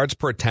reception. The yards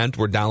per attempt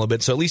were down a little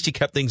bit, so at least he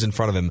kept things in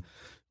front of him.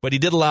 But he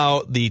did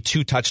allow the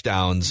 2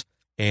 touchdowns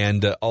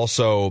and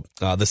also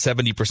the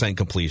 70%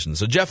 completion.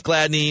 So Jeff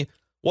Gladney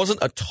wasn't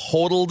a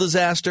total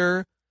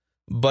disaster,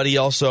 but he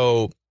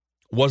also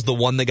was the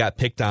one that got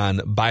picked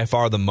on by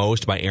far the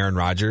most by Aaron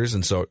Rodgers.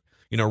 And so,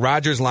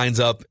 Rodgers lines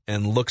up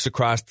and looks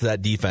across to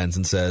that defense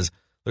and says,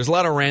 there's a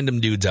lot of random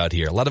dudes out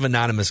here, a lot of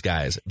anonymous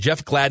guys.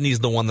 Jeff Gladney's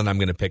the one that I'm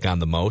going to pick on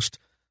the most.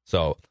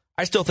 So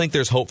I still think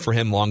there's hope for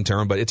him long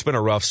term, but it's been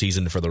a rough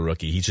season for the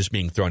rookie. He's just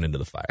being thrown into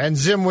the fire. And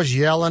Zim was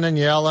yelling and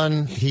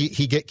yelling.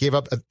 He gave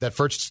up that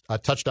first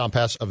touchdown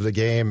pass of the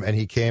game, and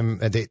he came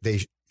and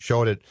they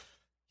showed it.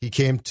 He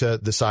came to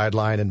the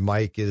sideline, and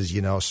Mike is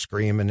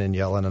screaming and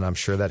yelling, and I'm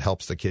sure that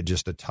helps the kid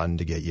just a ton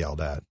to get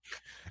yelled at.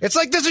 It's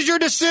like, this is your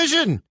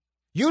decision.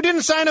 You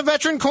didn't sign a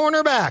veteran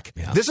cornerback.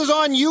 Yeah. This is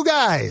on you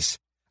guys.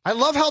 I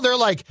love how they're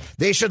like,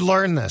 they should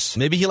learn this.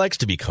 Maybe he likes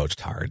to be coached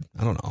hard.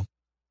 I don't know.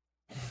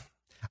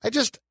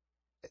 It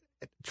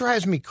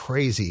drives me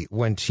crazy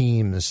when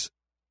teams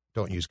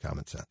don't use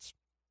common sense.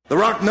 The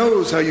Rock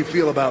knows how you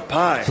feel about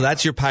pie. So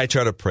that's your pie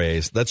chart of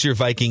praise. That's your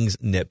Vikings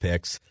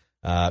nitpicks.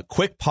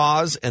 Quick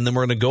pause, and then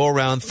we're going to go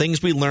around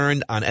things we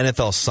learned on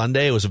NFL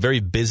Sunday. It was a very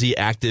busy,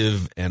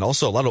 active, and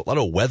also a lot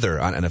of weather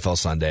on NFL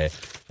Sunday.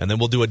 And then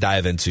we'll do a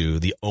dive into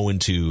the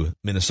 0-2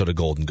 Minnesota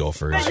Golden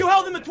Gophers. Hey, you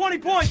held them to 20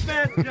 points,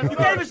 man. You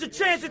gave us a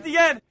chance at the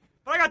end,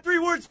 but I got 3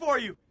 words for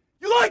you.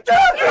 You like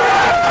that?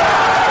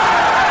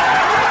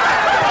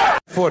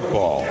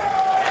 Football.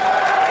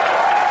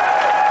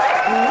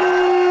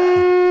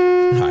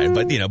 All right,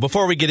 but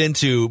before we get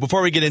into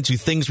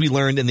things we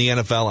learned in the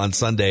NFL on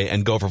Sunday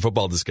and Gopher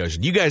football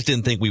discussion, you guys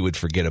didn't think we would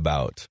forget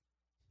about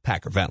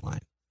Packer Vent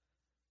Line,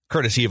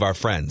 courtesy of our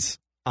friends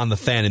on the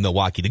Fan in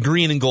Milwaukee, the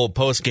Green and Gold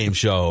postgame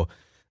show,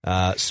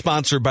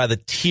 sponsored by the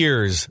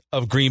tears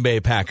of Green Bay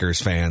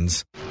Packers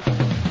fans.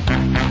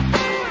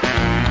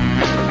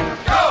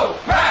 Go,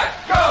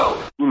 Pack,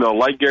 go!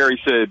 Like Gary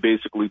said,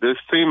 basically, this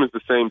team is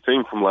the same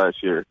team from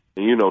last year.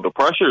 And, the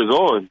pressure is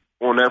on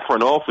that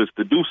front office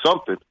to do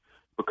something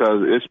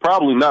because it's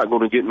probably not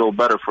going to get no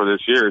better for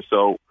this year.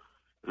 So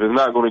if it's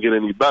not going to get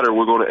any better,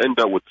 we're going to end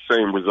up with the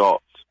same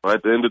results.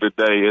 At the end of the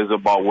day, it's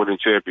about winning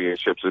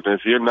championships. And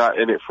if you're not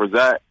in it for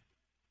that,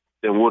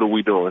 then what are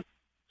we doing?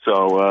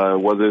 So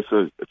whether it's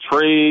a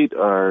trade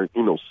or,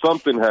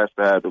 something has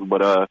to happen.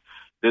 But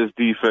this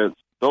defense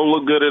don't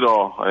look good at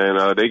all.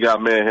 And they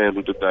got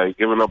manhandled today,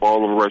 giving up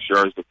all them rush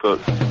yards to Cook.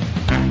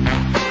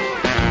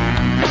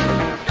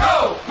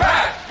 Go,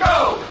 Pack,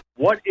 go!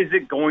 What is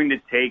it going to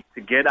take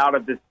to get out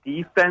of this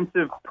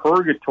defensive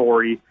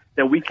purgatory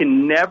that we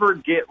can never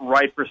get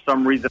right for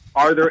some reason?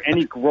 Are there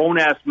any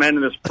grown-ass men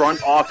in this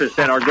front office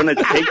that are going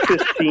to take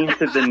this team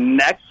to the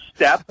next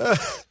step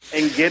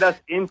and get us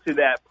into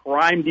that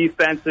prime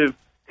defensive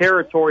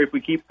territory if we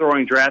keep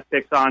throwing draft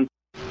picks on?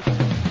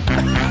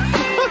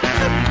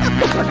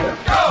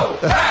 Go,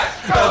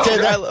 Pack, go!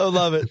 Okay, I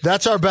love it.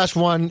 That's our best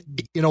one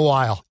in a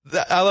while.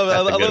 I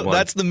love it.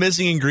 That's the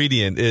missing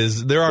ingredient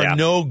is there are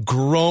no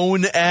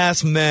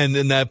grown-ass men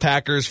in that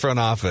Packers front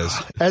office.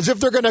 As if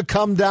they're going to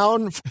come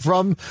down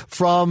from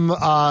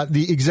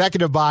the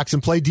executive box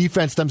and play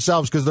defense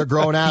themselves because they're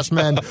grown-ass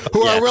men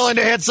who are willing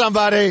to hit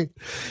somebody.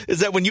 Is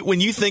that when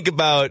you think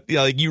about,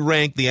 you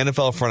rank the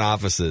NFL front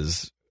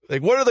offices,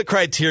 what are the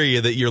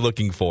criteria that you're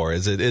looking for?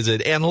 Is it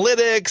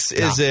analytics?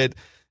 Yeah.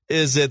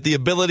 Is it the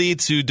ability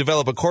to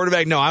develop a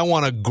quarterback? No, I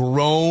want a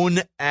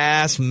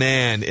grown-ass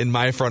man in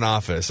my front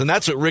office. And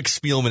that's what Rick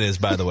Spielman is,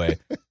 by the way.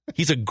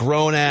 He's a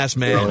grown-ass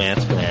man.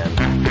 Grown-ass man.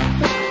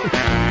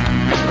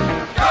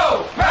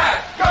 Go,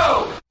 Pack,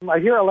 go! I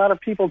hear a lot of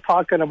people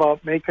talking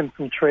about making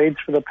some trades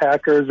for the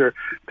Packers or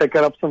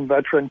picking up some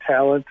veteran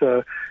talent.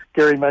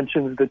 Gary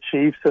mentions the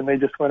Chiefs, and they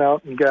just went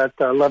out and got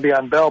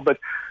Le'Veon Bell. But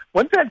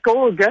wouldn't that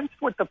go against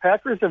what the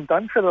Packers have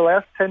done for the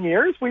last 10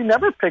 years? We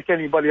never pick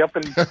anybody up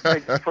and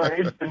make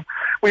trades. And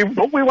we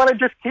want to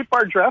just keep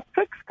our draft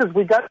picks because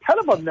we got 10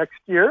 of them next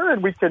year,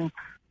 and we can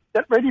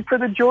get ready for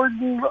the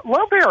Jordan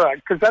Love era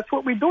because that's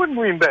what we do in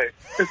Green Bay.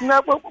 Isn't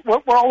that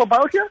what we're all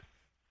about here?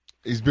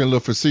 He's been a little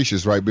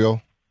facetious, right, Bill?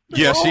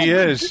 Yes, he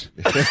is.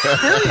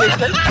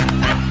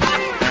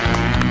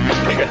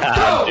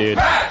 God, dude.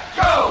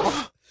 Go!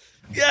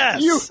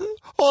 Yes.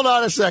 Hold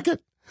on a second.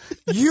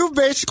 You've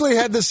basically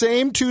had the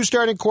same 2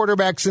 starting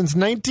quarterbacks since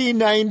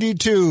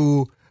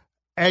 1992,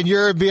 and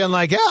you're being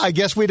like, I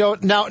guess we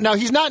don't. Now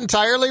he's not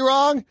entirely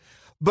wrong,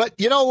 but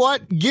you know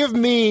what? Give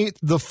me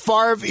the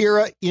Favre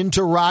era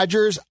into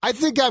Rodgers. I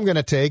think I'm going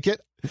to take it.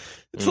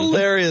 It's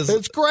hilarious.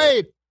 It's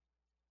great.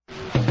 Go,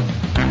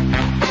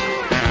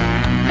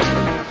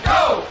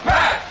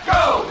 Pack,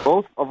 go!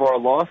 Both of our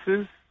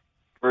losses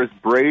versus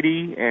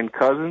Brady and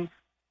Cousins,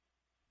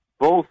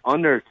 both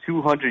under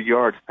 200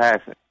 yards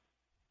passing.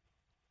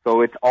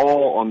 So it's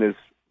all on this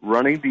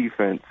running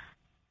defense,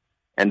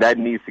 and that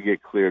needs to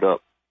get cleared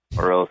up,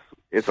 or else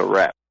it's a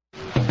wrap.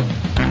 Go,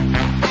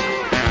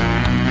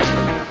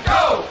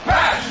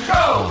 Pack, go!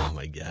 Oh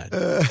my God,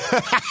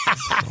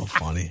 so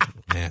funny,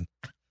 man.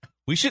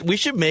 We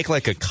should make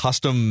like a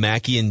custom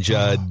Mackie and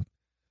Judd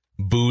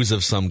booze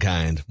of some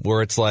kind,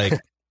 where it's like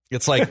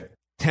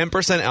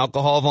 10%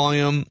 alcohol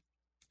volume,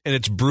 and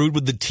it's brewed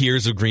with the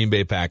tears of Green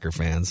Bay Packer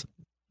fans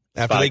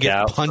after they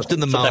get punched in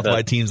the mouth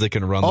by teams that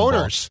can run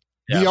owners. The ball.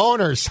 The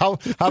owners. How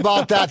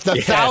about that?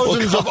 The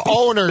thousands of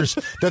owners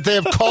that they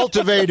have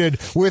cultivated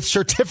with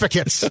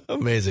certificates.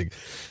 Amazing.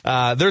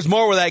 There's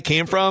more where that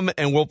came from,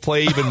 and we'll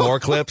play even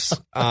more clips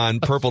on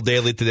Purple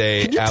Daily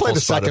today. Can you Apple, play the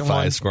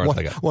Spotify, second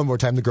one? One more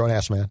time, the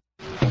grown-ass man.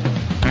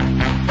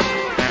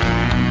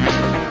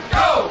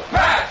 Go,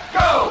 Pack,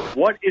 go!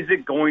 What is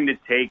it going to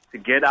take to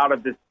get out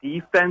of this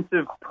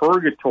defensive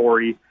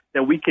purgatory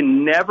that we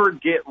can never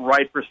get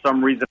right for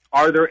some reason?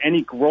 Are there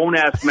any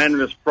grown-ass men in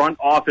this front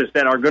office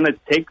that are going to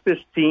take this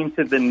team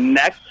to the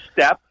next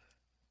step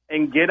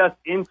and get us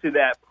into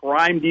that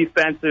prime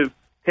defensive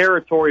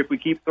territory if we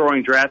keep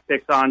throwing draft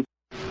picks on?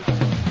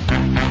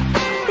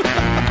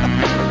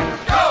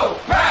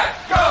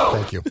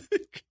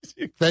 Thank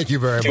you. Thank you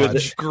very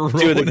much. Two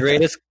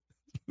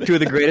of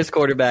the greatest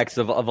quarterbacks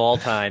of all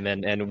time,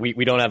 and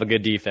we don't have a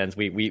good defense.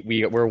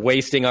 We're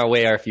wasting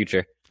our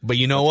future. But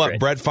you know what? Great.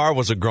 Brett Favre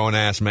was a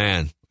grown-ass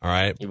man, all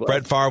right?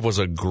 Brett Favre was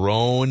a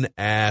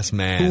grown-ass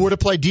man. Who would have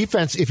played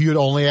defense if you had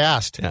only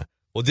asked? Yeah.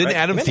 Well, didn't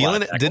Adam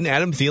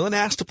Thielen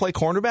ask to play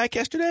cornerback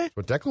yesterday? That's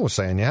what Declan was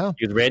saying, yeah.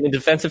 He was ready in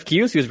defensive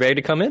cues. He was ready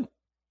to come in.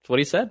 That's what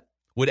he said.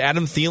 Would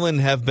Adam Thielen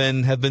have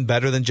been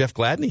better than Jeff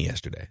Gladney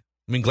yesterday?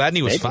 I mean,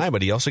 Gladney was fine,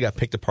 but he also got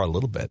picked apart a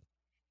little bit.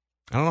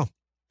 I don't know.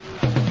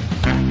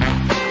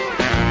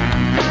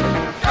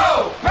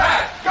 Go,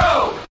 Pack,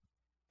 go!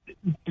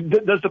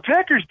 Does the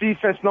Packers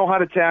defense know how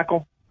to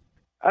tackle?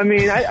 I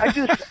mean, I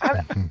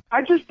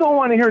just don't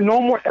want to hear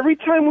no more. Every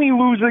time we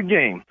lose a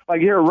game,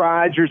 like hear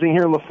Rodgers and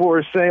hear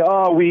LaFleur say,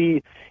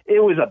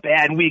 it was a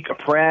bad week of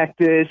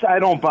practice. I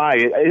don't buy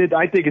it.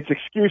 I think it's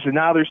excuses.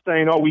 Now they're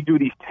saying, we do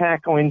these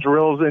tackling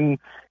drills in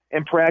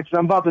practice.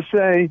 I'm about to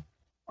say,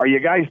 are you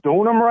guys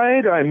doing them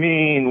right? I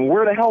mean,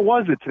 where the hell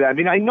was it today? I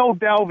mean, I know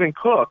Dalvin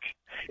Cook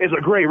is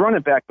a great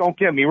running back, don't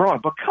get me wrong,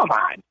 but come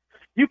on.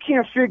 You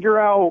can't figure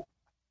out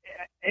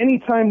any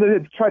time to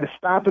try to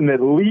stop him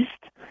at least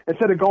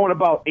instead of going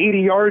about 80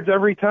 yards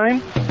every time.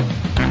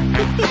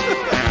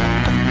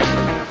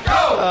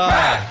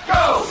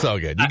 Go! So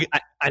good.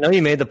 I know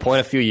you made the point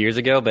a few years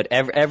ago, but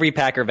every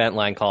Packer vent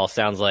line call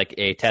sounds like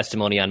a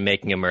testimony on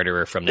Making a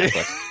Murderer from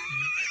Netflix.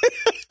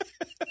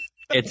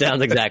 It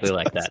sounds exactly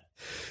like that.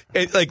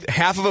 Like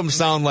half of them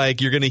sound like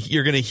you're gonna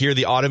hear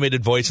the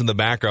automated voice in the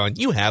background.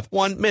 You have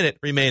 1 minute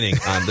remaining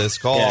on this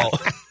call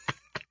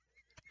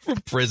from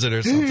prison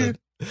or something.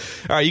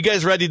 All right, you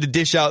guys ready to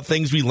dish out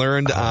things we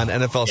learned on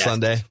NFL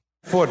Sunday?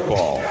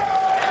 Football. All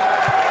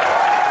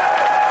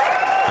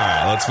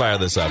right, let's fire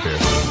this up here.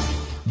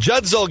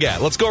 Judd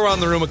Zulgad, let's go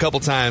around the room a couple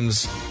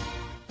times.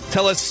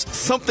 Tell us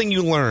something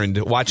you learned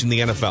watching the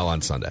NFL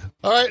on Sunday.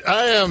 All right,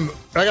 I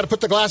got to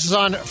put the glasses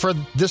on for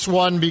this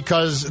one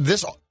because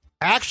this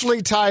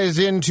actually ties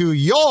into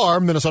your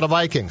Minnesota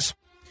Vikings.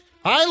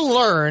 I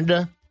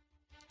learned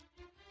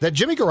that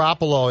Jimmy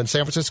Garoppolo in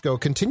San Francisco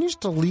continues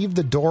to leave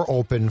the door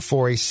open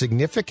for a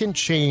significant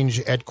change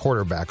at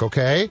quarterback,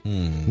 okay?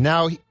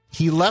 Now,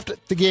 he left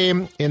the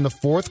game in the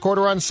fourth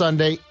quarter on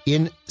Sunday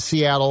in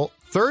Seattle.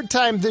 Third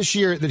time this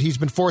year that he's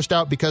been forced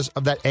out because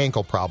of that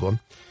ankle problem.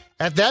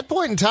 At that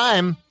point in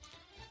time,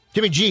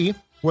 Jimmy G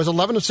was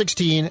 11 of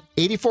 16,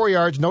 84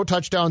 yards, no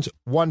touchdowns,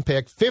 1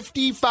 pick,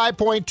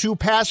 55.2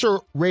 passer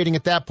rating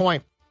at that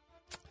point.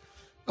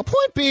 The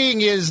point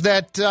being is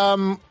that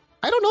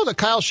I don't know that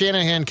Kyle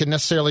Shanahan can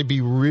necessarily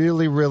be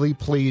really, really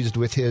pleased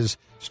with his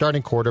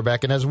starting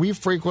quarterback. And as we've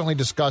frequently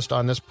discussed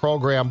on this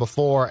program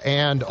before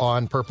and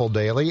on Purple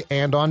Daily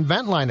and on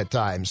Ventline at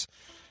times,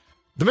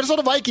 the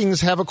Minnesota Vikings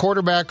have a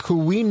quarterback who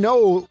we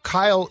know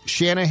Kyle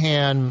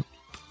Shanahan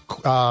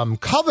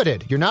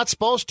coveted. You're not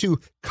supposed to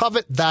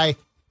covet thy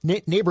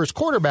neighbor's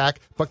quarterback,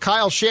 but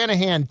Kyle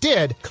Shanahan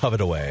did.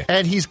 Covet away.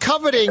 And he's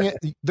coveting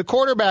the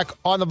quarterback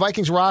on the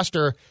Vikings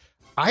roster.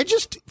 I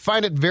just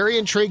find it very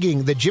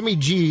intriguing that Jimmy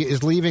G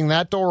is leaving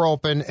that door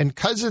open, and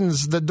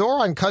Cousins, the door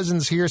on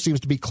Cousins here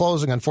seems to be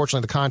closing.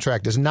 Unfortunately, the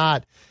contract is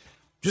not.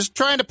 Just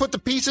trying to put the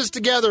pieces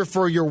together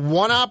for your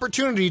one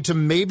opportunity to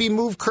maybe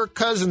move Kirk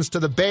Cousins to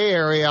the Bay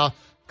Area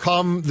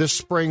come this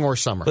spring or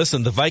summer.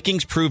 Listen, the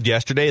Vikings proved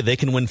yesterday they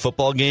can win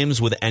football games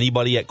with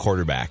anybody at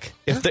quarterback.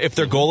 If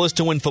their goal is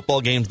to win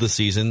football games this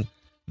season,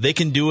 they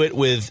can do it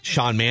with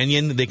Sean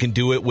Mannion. They can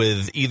do it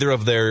with either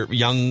of their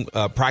young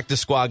practice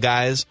squad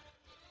guys.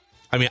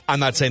 I mean, I'm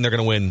not saying they're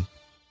going to win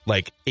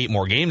like 8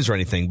 more games or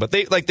anything, but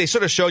they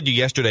sort of showed you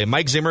yesterday.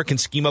 Mike Zimmer can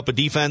scheme up a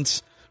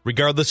defense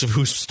regardless of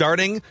who's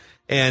starting,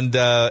 and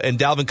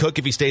Dalvin Cook,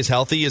 if he stays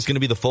healthy, is going to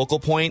be the focal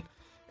point.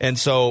 And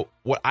so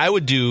what I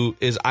would do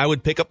is I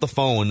would pick up the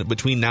phone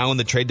between now and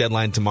the trade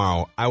deadline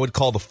tomorrow. I would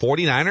call the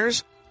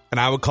 49ers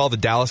and I would call the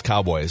Dallas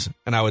Cowboys,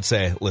 and I would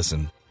say,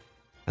 listen,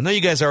 I know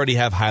you guys already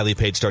have highly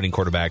paid starting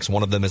quarterbacks.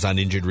 One of them is on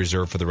injured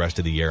reserve for the rest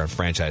of the year on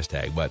franchise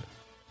tag, but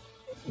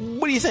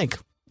what do you think?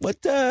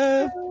 What do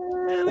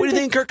you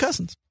think of Kirk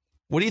Cousins?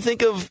 What do you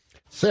think of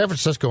San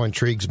Francisco?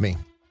 Intrigues me.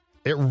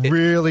 It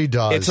really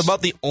does. It's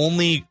about the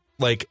only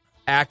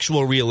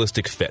actual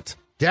realistic fit.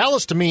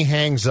 Dallas to me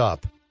hangs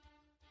up.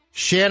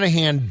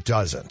 Shanahan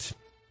doesn't.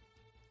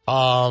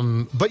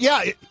 But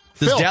yeah,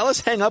 does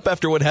Dallas hang up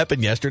after what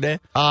happened yesterday?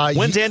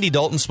 When's Andy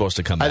Dalton supposed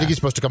to come back? I think he's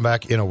supposed to come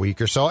back in a week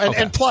or so.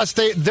 And plus,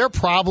 they're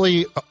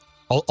probably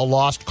a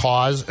lost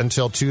cause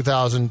until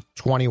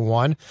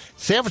 2021.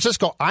 San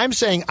Francisco, I'm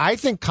saying I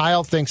think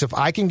Kyle thinks if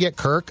I can get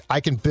Kirk, I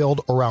can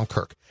build around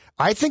Kirk.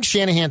 I think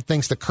Shanahan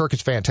thinks that Kirk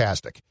is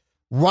fantastic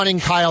running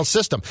Kyle's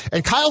system.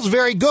 And Kyle's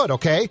very good,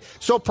 okay?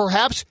 So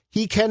perhaps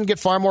he can get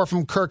far more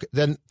from Kirk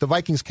than the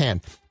Vikings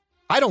can.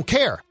 I don't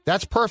care.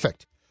 That's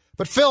perfect.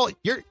 But Phil,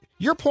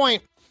 your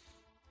point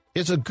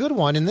is a good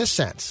one in this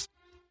sense.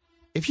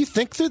 If you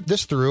think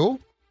this through,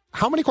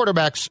 how many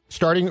quarterbacks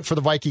starting for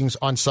the Vikings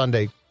on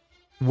Sunday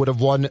would have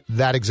won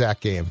that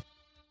exact game?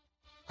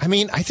 I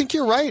mean, I think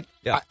you're right.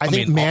 Yeah. I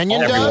think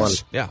Mannion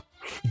does. Yeah.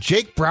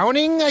 Jake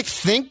Browning, I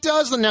think,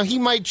 does. Now, he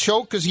might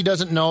choke because he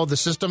doesn't know the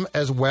system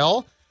as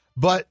well.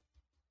 But,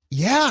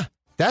 yeah,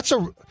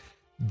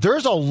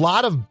 there's a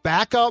lot of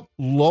backup,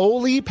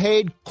 lowly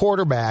paid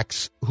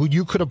quarterbacks who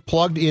you could have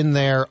plugged in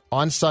there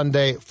on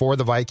Sunday for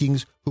the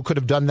Vikings who could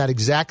have done that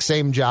exact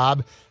same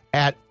job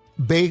at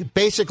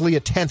basically a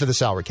tenth of the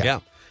salary cap. Yeah.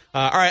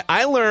 All right.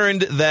 I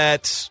learned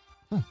that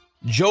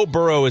Joe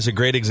Burrow is a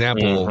great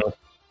example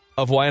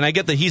of why, and I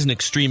get that he's an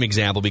extreme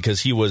example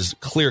because he was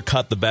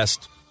clear-cut the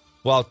best.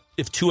 Well,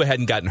 if Tua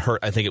hadn't gotten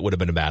hurt, I think it would have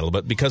been a battle.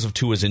 But because of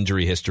Tua's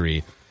injury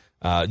history,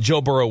 Joe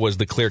Burrow was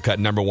the clear-cut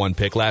number one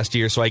pick last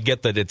year. So I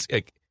get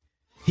that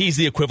he's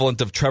the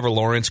equivalent of Trevor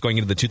Lawrence going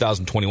into the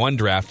 2021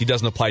 draft. He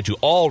doesn't apply to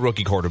all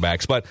rookie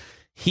quarterbacks, but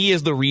he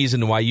is the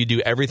reason why you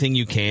do everything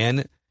you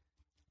can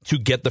to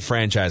get the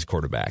franchise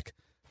quarterback.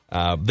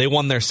 They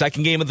won their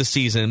second game of the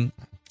season,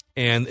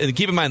 and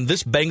keep in mind,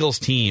 this Bengals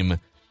team,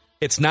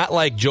 it's not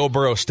like Joe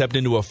Burrow stepped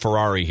into a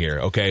Ferrari here,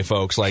 okay,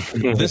 folks? Like,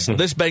 this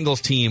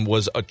Bengals team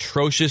was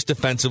atrocious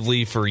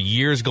defensively for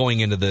years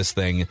going into this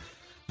thing.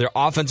 Their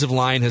offensive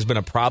line has been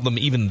a problem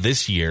even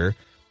this year,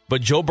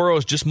 but Joe Burrow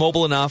is just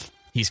mobile enough.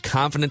 He's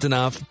confident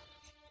enough,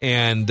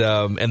 and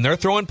they're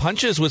throwing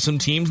punches with some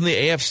teams in the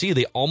AFC.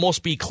 They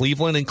almost beat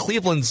Cleveland, and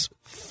Cleveland's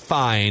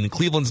fine.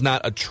 Cleveland's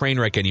not a train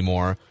wreck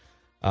anymore.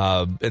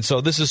 And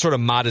so this is sort of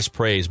modest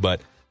praise,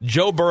 but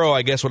Joe Burrow,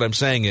 I guess what I'm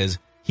saying is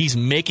he's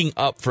making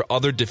up for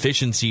other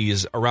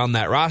deficiencies around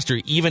that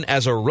roster, even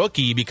as a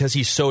rookie, because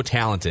he's so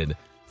talented.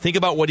 Think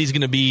about what he's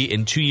going to be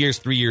in 2 years,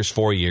 3 years,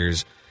 4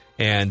 years,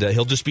 and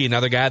he'll just be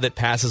another guy that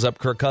passes up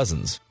Kirk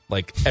Cousins.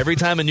 Like, every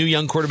time a new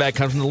young quarterback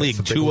comes from the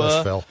league,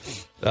 Tua,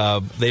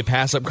 they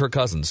pass up Kirk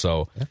Cousins.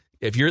 So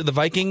if you're the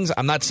Vikings,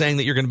 I'm not saying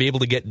that you're going to be able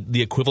to get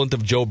the equivalent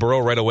of Joe Burrow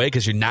right away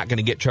because you're not going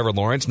to get Trevor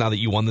Lawrence now that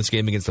you won this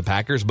game against the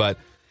Packers, but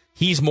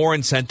he's more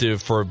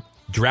incentive for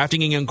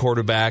drafting a young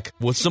quarterback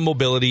with some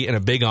mobility and a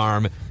big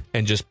arm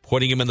and just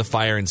putting him in the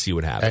fire and see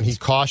what happens. And he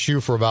costs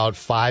you for about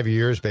 5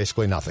 years,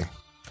 basically nothing.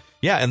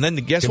 Yeah, and then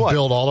guess what?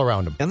 Build all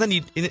around him. And then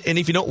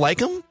if you don't like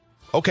him,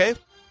 okay,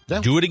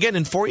 do it again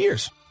in 4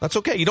 years. That's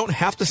okay. You don't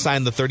have to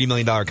sign the $30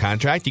 million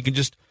contract. You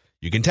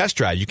can test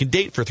drive. You can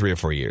date for 3 or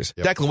 4 years.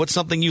 Yep. Declan, what's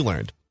something you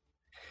learned?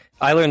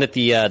 I learned that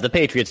the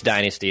Patriots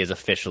dynasty is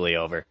officially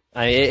over.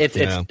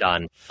 It's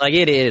done. Like,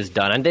 it is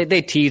done. And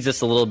they teased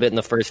us a little bit in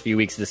the first few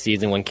weeks of the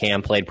season when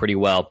Cam played pretty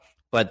well.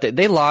 But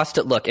they lost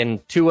it. Look,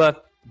 and Tua,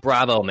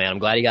 bravo, man. I'm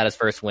glad he got his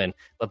first win.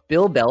 But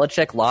Bill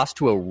Belichick lost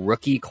to a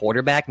rookie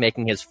quarterback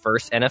making his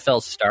first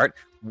NFL start.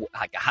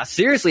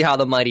 Seriously, how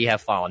the mighty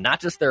have fallen.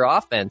 Not just their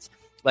offense.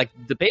 Like,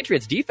 the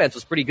Patriots' defense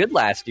was pretty good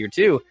last year,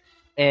 too.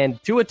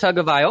 And Tua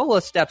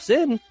Tagovailoa steps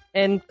in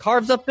and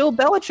carves up Bill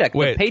Belichick.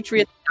 Wait, the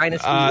Patriots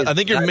dynasty. I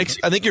think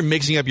you're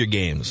mixing up your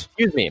games.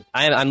 Excuse me.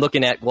 I'm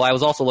looking at. Well, I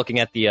was also looking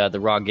at the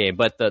wrong game,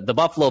 but the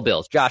Buffalo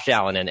Bills, Josh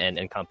Allen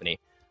and company.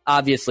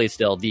 Obviously,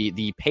 still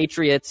the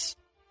Patriots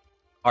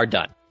are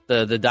done.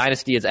 The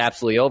dynasty is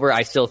absolutely over.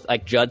 I still,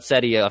 like Judd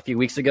said a few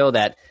weeks ago,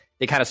 that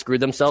they kind of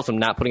screwed themselves from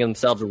not putting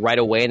themselves right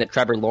away in the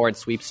Trevor Lawrence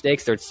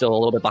sweepstakes. They're still a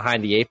little bit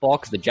behind the 8 ball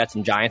because the Jets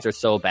and Giants are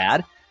so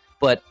bad.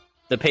 But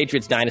the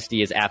Patriots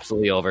dynasty is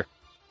absolutely over.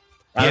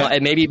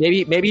 And maybe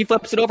he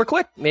flips it over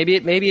quick.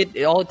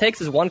 Maybe all it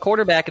takes is one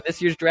quarterback at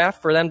this year's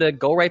draft for them to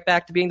go right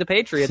back to being the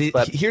Patriots. See,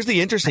 but here's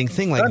the interesting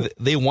thing: like,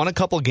 they won a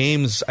couple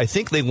games. I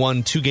think they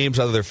won 2 games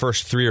out of their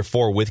first 3 or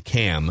 4 with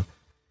Cam.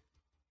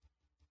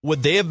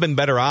 Would they have been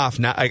better off?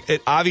 Now,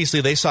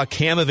 obviously, they saw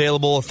Cam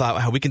available.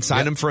 Thought, we can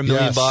sign him for $1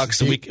 million.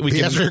 And we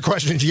can answer your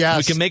question. Yes,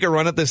 we can make a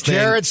run at this thing.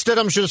 Jarrett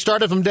Stidham should have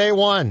started from day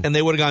one, and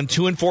they would have gone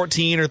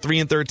 2-14 or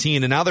 3-13.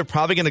 And now they're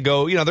probably going to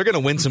go. They're going to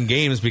win some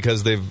games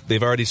because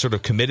they've already sort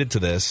of committed to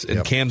this,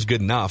 and Cam's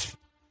good enough.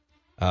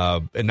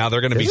 And now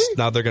they're going to be.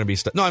 Now they're going to be.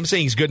 No, I'm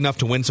saying he's good enough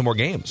to win some more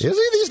games. Is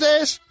he these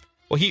days?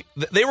 Well,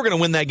 they were going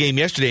to win that game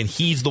yesterday, and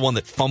he's the one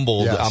that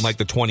fumbled on like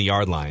the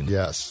 20-yard line.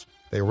 Yes.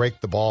 They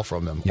raked the ball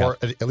from him, or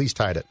at least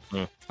tied it.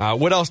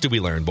 What else did we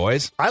learn,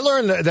 boys? I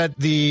learned that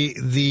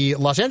the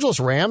Los Angeles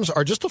Rams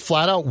are just a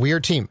flat-out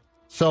weird team.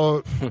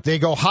 So they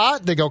go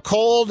hot, they go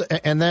cold,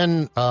 and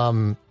then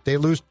they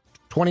lose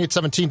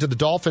 28-17 to the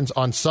Dolphins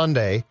on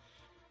Sunday.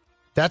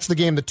 That's the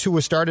game that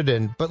Tua started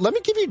in. But let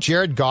me give you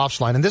Jared Goff's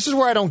line, and this is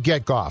where I don't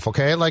get Goff,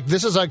 okay? Like,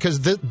 this is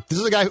because this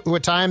is a guy who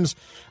at times,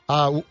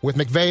 with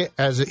McVay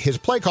as his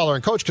play caller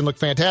and coach, can look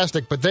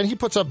fantastic, but then he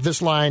puts up this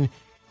line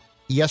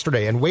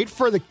yesterday, and wait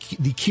for the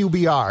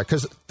QBR,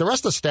 because the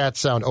rest of the stats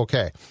sound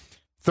okay.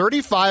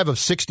 35 of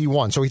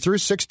 61, so he threw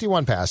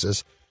 61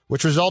 passes,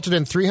 which resulted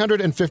in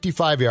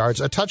 355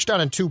 yards, a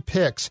touchdown and 2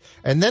 picks,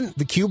 and then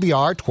the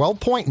QBR,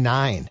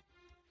 12.9.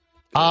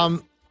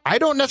 I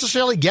don't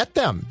necessarily get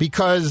them,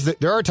 because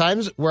there are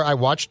times where I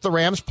watch the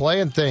Rams play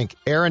and think,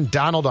 Aaron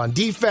Donald on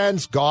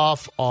defense,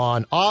 Goff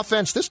on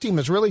offense, this team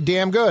is really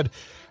damn good.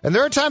 And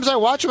there are times I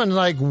watch them and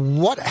like,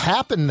 what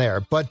happened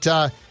there? But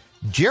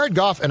Jared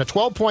Goff and a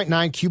 12.9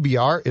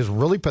 QBR is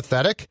really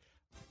pathetic.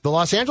 The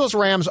Los Angeles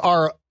Rams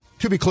are,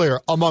 to be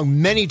clear,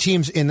 among many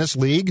teams in this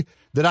league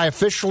that I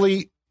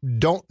officially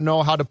don't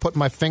know how to put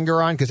my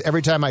finger on, because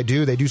every time I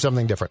do, they do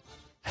something different.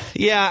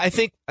 Yeah, I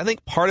think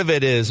part of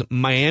it is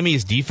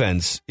Miami's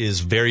defense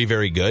is very,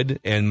 very good,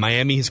 and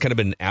Miami has kind of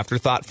been an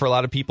afterthought for a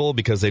lot of people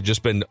because they've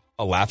just been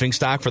a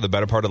laughingstock for the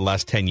better part of the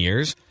last 10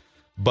 years.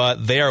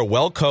 But they are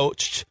well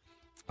coached,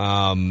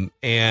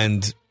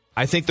 and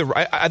I think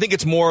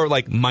it's more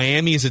like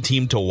Miami is a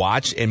team to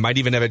watch and might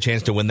even have a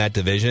chance to win that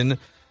division,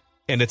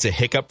 and it's a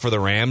hiccup for the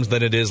Rams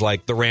than it is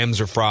like the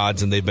Rams are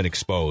frauds and they've been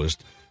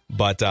exposed.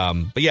 But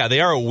yeah,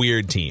 they are a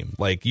weird team.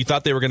 Like, you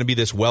thought they were going to be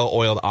this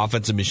well-oiled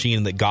offensive machine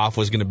and that Goff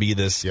was going to be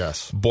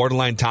this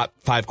borderline top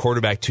 5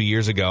 quarterback 2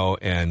 years ago,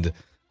 and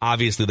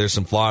obviously there's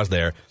some flaws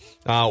there.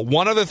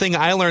 One other thing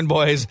I learned,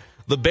 boys,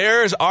 the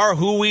Bears are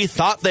who we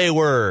thought they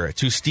were,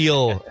 to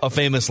steal a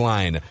famous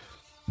line.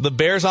 The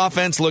Bears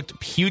offense looked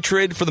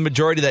putrid for the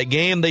majority of that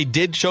game. They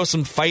did show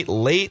some fight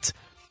late,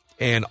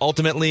 and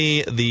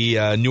ultimately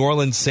the New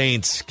Orleans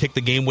Saints kicked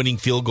the game-winning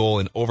field goal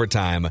in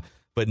overtime.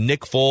 But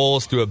Nick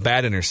Foles threw a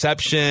bad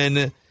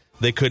interception.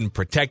 They couldn't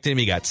protect him.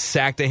 He got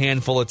sacked a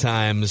handful of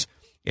times.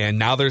 And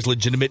now there's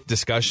legitimate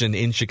discussion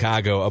in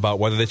Chicago about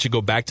whether they should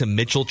go back to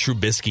Mitchell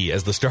Trubisky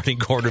as the starting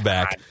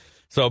quarterback.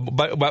 So,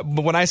 but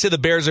when I say the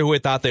Bears are who I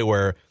thought they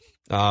were,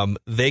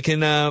 they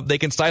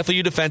can stifle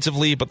you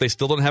defensively, but they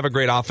still don't have a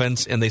great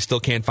offense, and they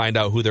still can't find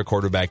out who their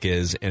quarterback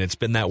is. And it's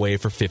been that way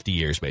for 50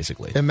 years,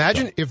 basically.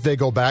 Imagine if they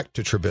go back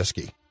to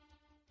Trubisky.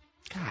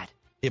 God.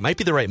 It might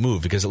be the right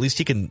move because at least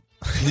he can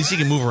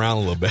move around a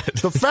little bit.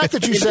 The fact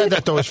that you said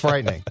that, though, is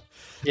frightening.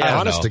 Yeah,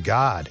 honest to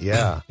God,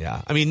 yeah.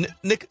 Yeah. I mean,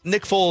 Nick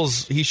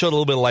Foles, he showed a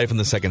little bit of life in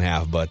the second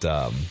half, but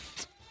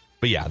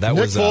yeah, that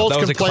was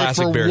a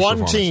classic Bears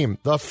one performance. team,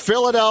 the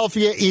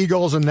Philadelphia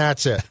Eagles, and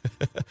that's it.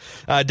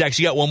 Dex,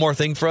 you got one more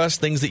thing for us?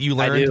 Things that you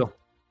learned?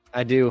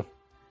 I do.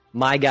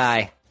 My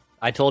guy,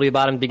 I told you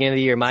about him at the beginning of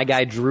the year. My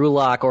guy, Drew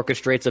Lock,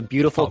 orchestrates a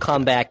beautiful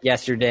comeback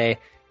yesterday.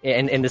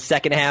 In the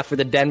second half for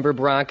the Denver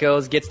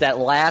Broncos, gets that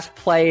last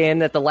play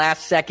in at the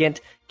last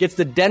second, gets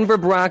the Denver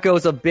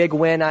Broncos a big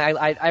win.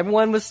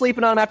 Everyone was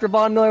sleeping on him after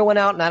Von Miller went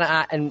out,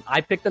 and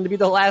I picked them to be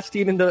the last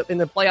team in the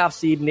playoff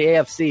seed in the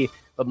AFC.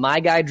 But my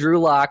guy Drew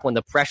Lock, when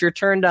the pressure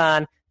turned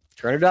on,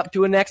 turned it up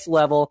to a next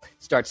level,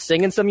 starts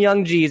singing some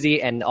Young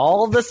Jeezy, and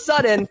all of a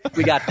sudden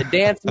we got the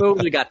dance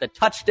moves, we got the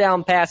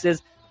touchdown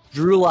passes.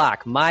 Drew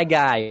Lock, my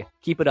guy.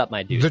 Keep it up,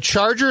 my dude. The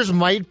Chargers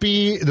might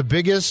be the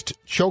biggest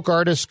choke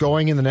artists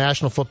going in the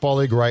National Football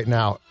League right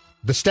now.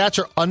 The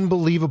stats are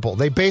unbelievable.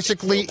 They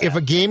basically, if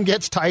a game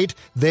gets tight,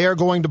 they are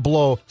going to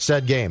blow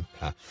said game.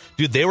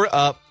 Dude, they were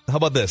up, how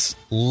about this?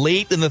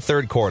 Late in the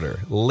third quarter,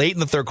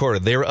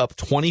 they were up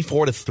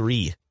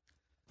 24-3.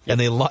 And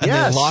they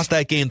lost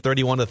that game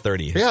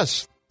 31-30.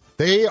 Yes.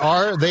 They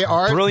are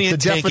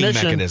brilliant the tanking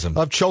definition mechanism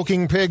of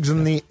choking pigs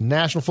in the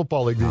National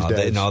Football League these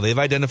days. They've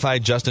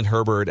identified Justin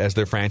Herbert as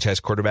their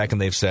franchise quarterback,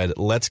 and they've said,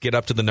 let's get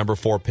up to the number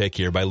 4 pick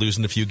here by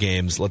losing a few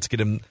games. Let's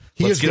get him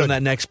that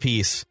next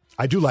piece.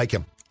 I do like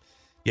him.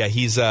 Yeah,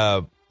 he's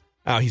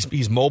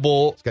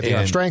mobile. He's got the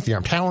arm strength, the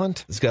arm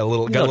talent. He's got a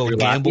little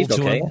gamble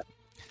to him.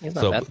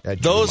 So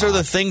those are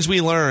the things we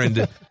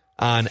learned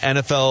on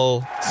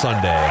NFL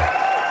Sunday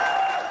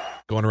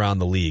going around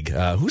the league.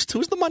 Who's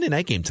the Monday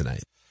night game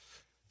tonight?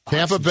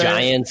 Tampa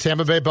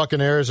Bay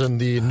Buccaneers and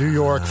the New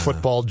York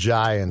Football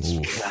Giants.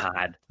 Ooh,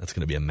 God, that's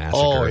going to be a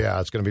massacre. Oh yeah,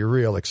 it's going to be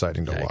real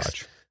exciting to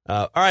watch.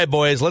 All right,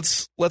 boys,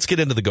 let's get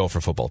into the Gopher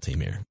football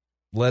team here.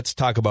 Let's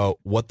talk about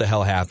what the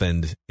hell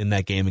happened in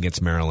that game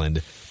against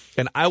Maryland.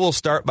 And I will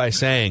start by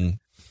saying,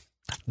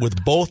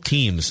 with both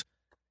teams,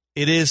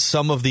 it is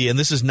some of the, and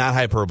this is not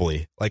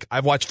hyperbole, like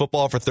I've watched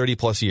football for 30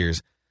 plus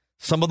years,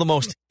 some of the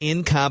most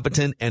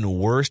incompetent and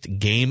worst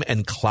game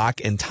and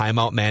clock and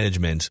timeout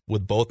management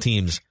with both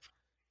teams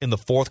in the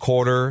fourth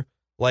quarter.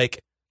 Like,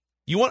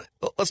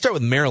 let's start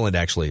with Maryland,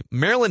 actually.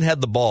 Maryland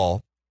had the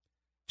ball,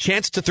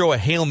 chance to throw a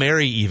Hail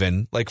Mary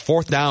even, like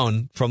fourth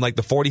down from like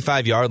the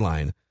 45-yard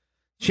line.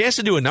 Chance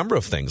to do a number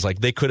of things. Like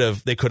they could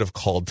have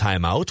called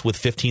timeout with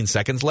 15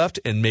 seconds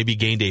left and maybe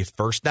gained a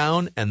first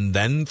down and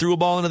then threw a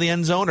ball into the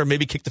end zone or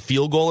maybe kicked a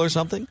field goal or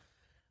something.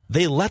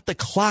 They let the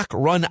clock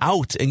run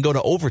out and go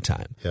to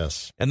overtime.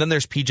 Yes. And then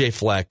there's PJ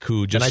Fleck,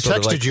 who just and I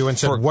texted you and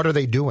said, what are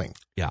they doing?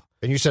 Yeah.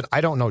 And you said, I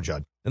don't know,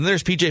 Judd. And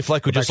there's PJ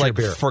Fleck, who just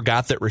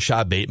forgot that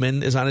Rashad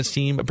Bateman is on his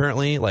team,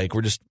 apparently. Like,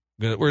 we're just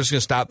going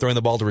to stop throwing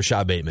the ball to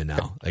Rashad Bateman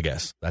now, I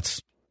guess.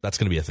 That's going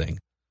to be a thing.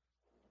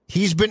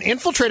 He's been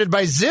infiltrated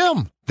by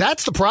Zim.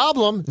 That's the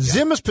problem. Yeah.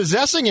 Zim is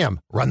possessing him.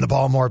 Run the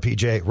ball more,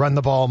 PJ. Run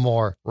the ball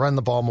more. Run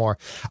the ball more.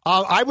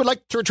 I would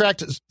like to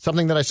retract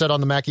something that I said on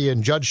the Mackey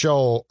and Judd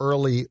show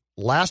early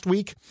last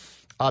week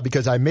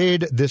because I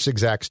made this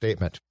exact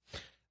statement.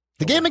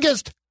 The game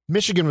against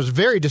Michigan was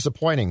very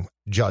disappointing,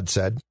 Judd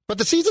said, but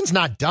the season's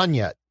not done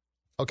yet.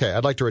 Okay,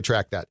 I'd like to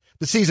retract that.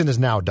 The season is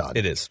now done.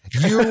 It is.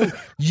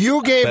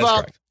 You gave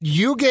up. Correct.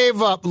 You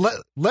gave up.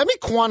 Let me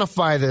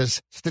quantify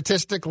this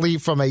statistically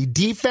from a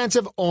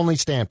defensive-only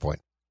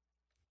standpoint.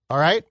 All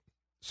right?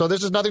 So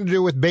this has nothing to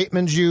do with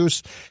Bateman's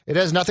use. It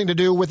has nothing to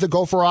do with the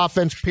Gopher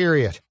offense,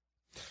 period.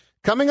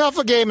 Coming off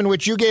a game in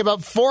which you gave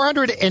up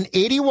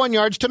 481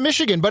 yards to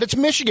Michigan, but it's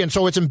Michigan,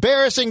 so it's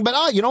embarrassing, but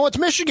it's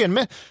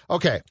Michigan.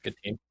 Okay. Good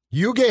team.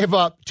 You gave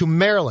up to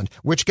Maryland,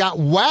 which got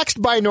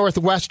waxed by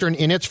Northwestern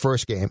in its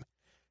first game.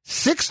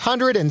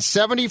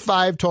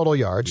 675 total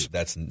yards. Dude,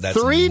 that's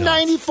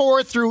 394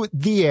 nuts. through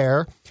the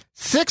air.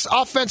 6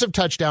 offensive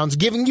touchdowns,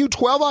 giving you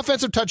 12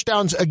 offensive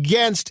touchdowns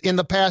against in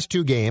the past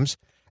 2 games.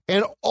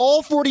 And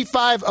all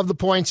 45 of the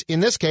points in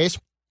this case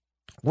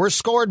were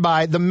scored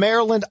by the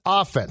Maryland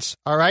offense.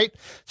 All right.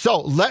 So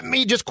let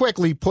me just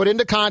quickly put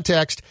into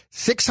context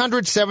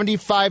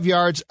 675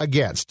 yards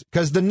against,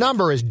 because the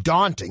number is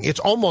daunting. It's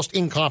almost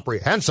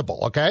incomprehensible.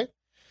 Okay.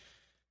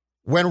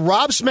 When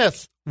Rob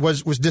Smith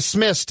was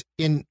dismissed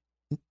in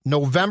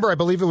November, I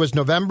believe it was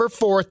November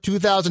 4th,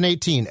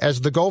 2018, as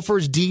the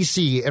Gophers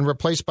DC and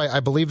replaced by, I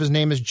believe his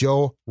name is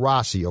Joe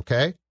Rossi.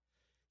 Okay.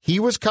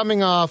 He was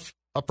coming off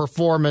a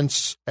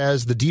performance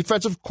as the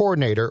defensive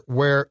coordinator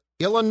where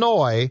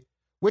Illinois,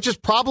 which is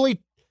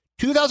probably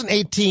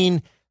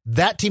 2018,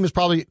 that team is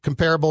probably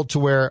comparable to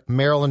where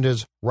Maryland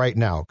is right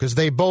now, because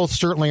they both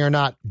certainly are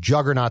not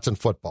juggernauts in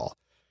football.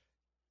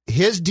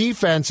 His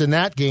defense in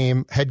that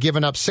game had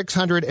given up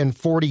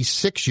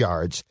 646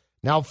 yards.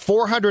 Now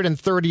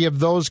 430 of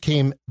those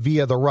came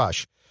via the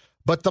rush.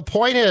 But the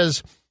point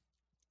is,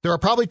 there are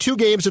probably 2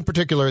 games in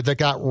particular that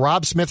got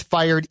Rob Smith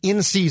fired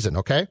in season,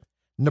 okay?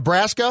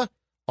 Nebraska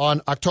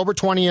on October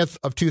 20th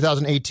of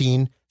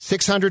 2018,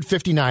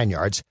 659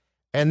 yards.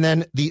 And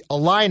then the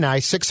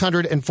Illini,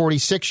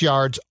 646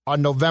 yards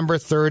on November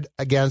 3rd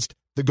against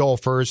the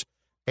Gophers.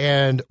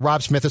 And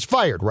Rob Smith is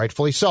fired,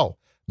 rightfully so.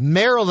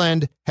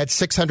 Maryland had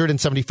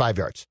 675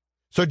 yards.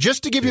 So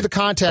just to give you the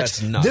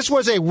context, this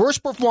was a worse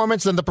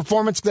performance than the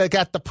performance that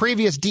got the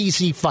previous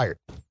DC fired.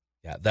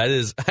 Yeah, that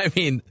is, I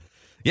mean,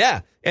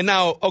 yeah. And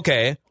now,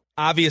 okay,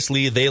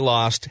 obviously they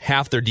lost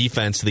half their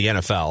defense to the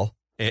NFL,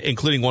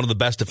 including one of the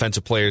best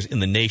defensive players in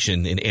the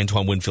nation in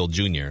Antoine Winfield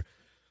Jr.,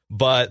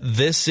 but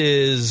this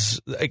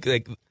is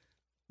like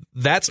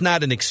that's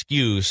not an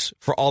excuse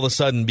for all of a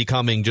sudden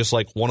becoming just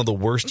like one of the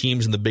worst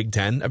teams in the Big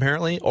Ten,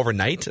 apparently,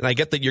 overnight. And I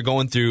get that you're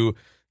going through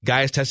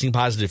guys testing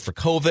positive for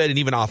COVID, and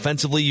even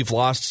offensively, you've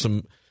lost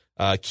some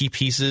key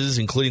pieces,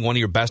 including one of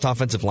your best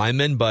offensive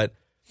linemen. But,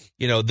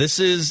 you know, this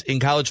is, in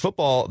college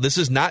football, this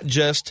is not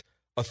just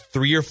a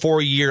 3 or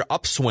 4 year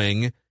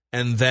upswing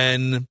and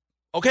then,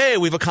 okay,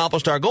 we've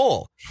accomplished our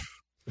goal.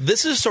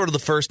 This is sort of the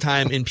first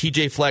time in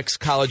PJ Fleck's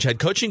college head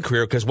coaching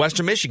career, because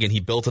Western Michigan,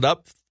 he built it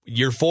up.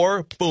 Year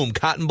 4, boom,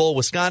 Cotton Bowl,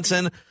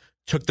 Wisconsin,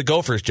 took the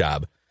Gophers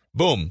job.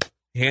 Boom,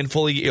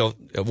 handful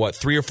of,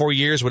 3 or 4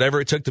 years,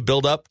 whatever it took to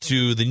build up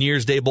to the New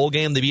Year's Day bowl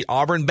game. They beat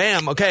Auburn,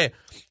 bam, okay.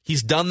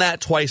 He's done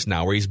that twice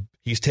now, where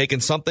he's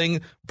taken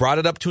something, brought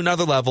it up to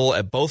another level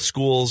at both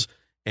schools,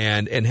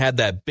 and had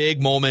that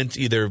big moment,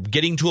 either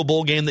getting to a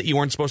bowl game that you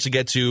weren't supposed to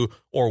get to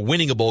or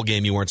winning a bowl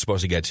game you weren't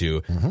supposed to get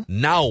to. Mm-hmm.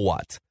 Now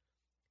what?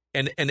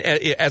 And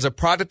as a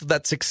product of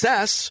that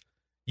success,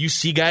 you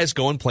see guys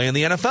go and play in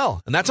the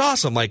NFL. And that's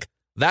awesome. Like,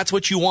 that's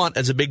what you want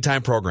as a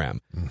big-time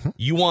program. Mm-hmm.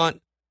 You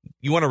want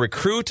to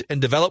recruit and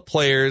develop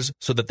players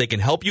so that they can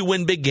help you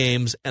win big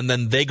games, and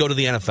then they go to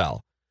the NFL.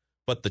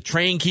 But the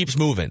train keeps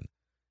moving.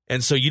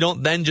 And so you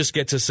don't then just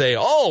get to say,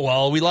 oh,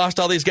 well, we lost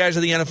all these guys to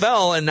the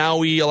NFL, and now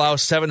we allow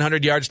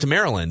 700 yards to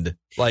Maryland.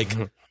 Like,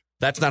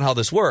 that's not how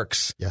this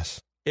works.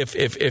 Yes. If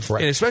right.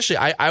 And especially,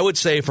 I would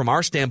say from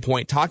our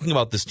standpoint, talking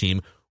about this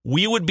team,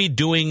 we would be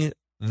doing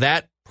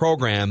that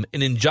program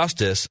an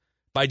injustice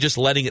by just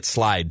letting it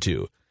slide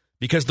too.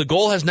 Because the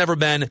goal has never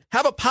been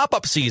have a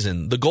pop-up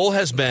season. The goal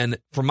has been,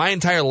 for my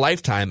entire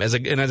lifetime, as a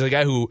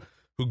guy who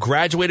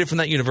graduated from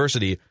that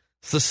university,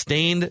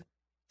 sustained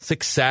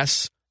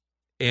success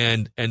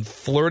and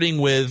flirting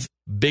with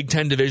Big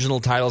Ten divisional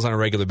titles on a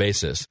regular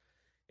basis.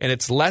 And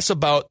it's less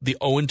about the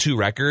 0-2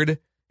 record,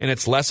 and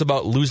it's less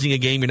about losing a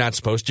game you're not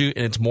supposed to,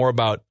 and it's more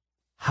about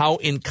how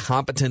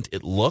incompetent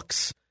it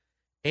looks.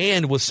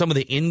 And with some of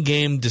the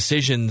in-game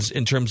decisions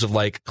in terms of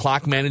like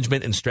clock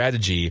management and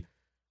strategy,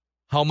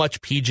 how much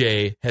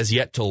PJ has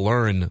yet to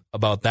learn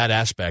about that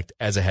aspect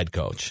as a head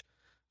coach.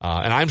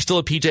 And I'm still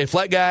a PJ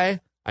Fleck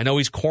guy. I know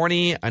he's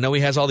corny. I know he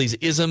has all these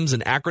isms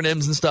and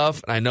acronyms and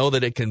stuff. And I know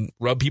that it can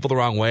rub people the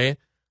wrong way.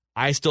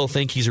 I still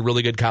think he's a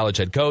really good college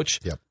head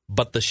coach. Yep.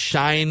 But the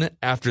shine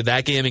after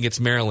that game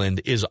against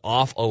Maryland is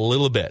off a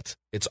little bit.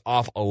 It's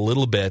off a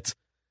little bit.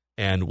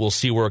 And we'll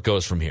see where it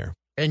goes from here.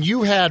 And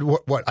you had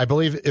what I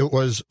believe it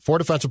was 4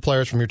 defensive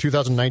players from your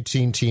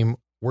 2019 team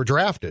were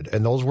drafted,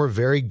 and those were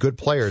very good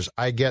players.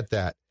 I get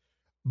that.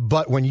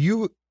 But when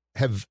you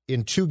have,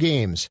 in 2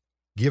 games,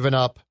 given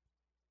up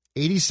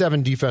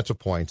 87 defensive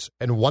points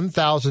and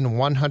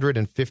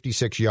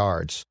 1,156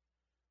 yards,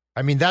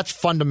 I mean, that's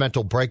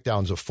fundamental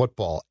breakdowns of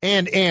football.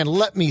 And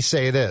let me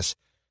say this.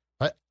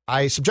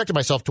 I subjected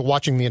myself to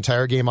watching the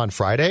entire game on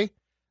Friday.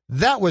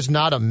 That was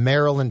not a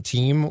Maryland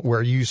team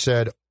where you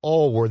said,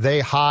 oh, were they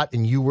hot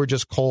and you were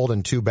just cold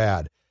and too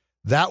bad.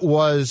 That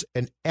was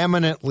an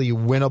eminently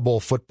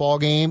winnable football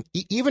game,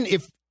 even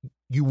if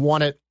you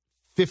won it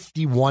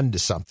 51 to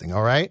something,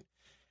 all right?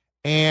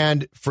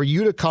 And for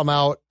you to come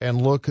out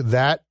and look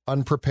that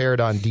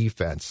unprepared on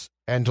defense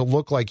and to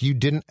look like you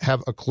didn't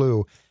have a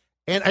clue.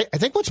 And I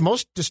think what's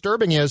most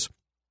disturbing is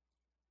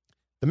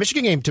The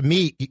Michigan game, to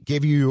me,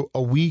 gave you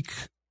a week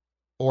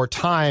or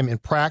time in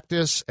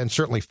practice and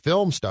certainly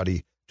film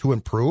study to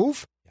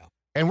improve. Yeah.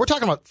 And we're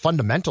talking about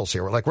fundamentals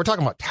here. We're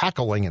talking about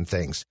tackling and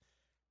things.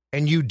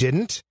 And you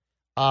didn't.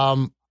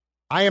 I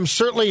am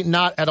certainly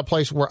not at a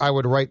place where I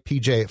would write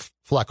PJ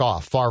Fleck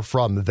off. Far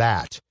from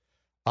that.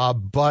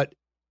 But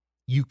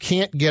you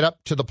can't get up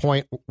to the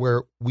point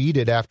where we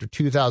did after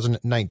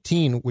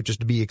 2019, which is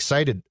to be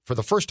excited for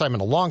the first time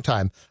in a long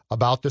time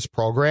about this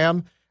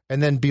program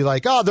and then be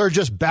like, oh, they're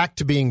just back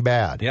to being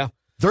bad. Yeah.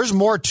 There's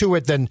more to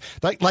it than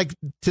like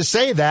to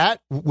say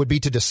that would be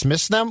to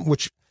dismiss them,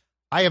 which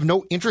I have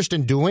no interest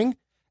in doing.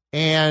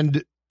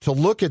 And to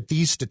look at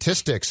these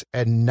statistics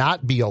and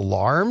not be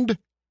alarmed.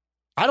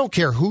 I don't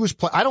care who's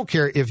I don't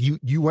care if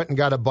you went and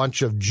got a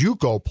bunch of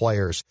JUCO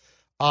players.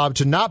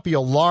 To not be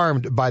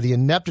alarmed by the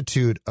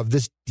ineptitude of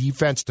this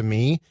defense, to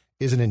me,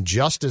 is an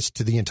injustice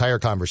to the entire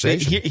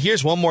conversation.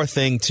 Here's one more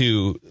thing,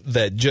 too,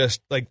 that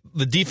just like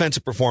the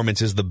defensive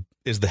performance is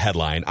the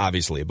headline,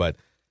 obviously. But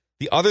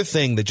the other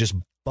thing that just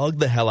bugged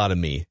the hell out of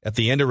me at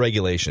the end of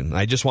regulation,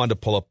 I just wanted to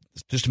pull up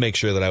just to make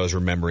sure that I was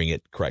remembering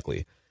it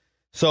correctly.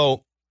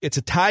 So it's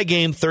a tie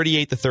game,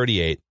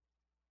 38-38.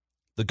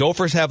 The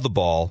Gophers have the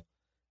ball,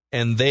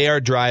 and they are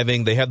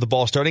driving. They have the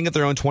ball starting at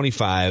their own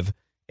 25,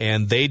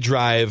 and they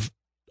drive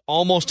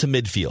almost to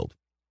midfield,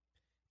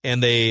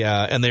 and they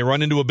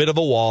run into a bit of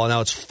a wall, and now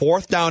it's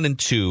 4th down and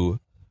 2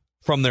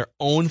 from their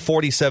own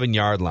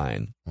 47-yard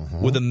line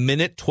with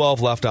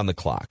 1:12 left on the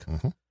clock.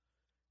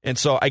 And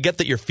so I get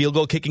that your field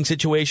goal kicking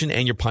situation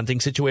and your punting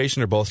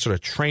situation are both sort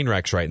of train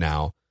wrecks right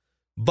now,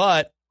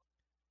 but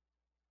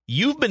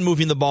you've been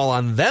moving the ball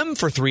on them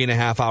for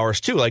 3.5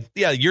 hours too. Like,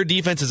 yeah, your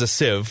defense is a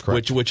sieve,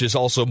 which is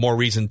also more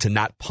reason to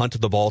not punt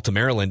the ball to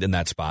Maryland in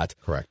that spot.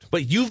 Correct.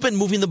 But you've been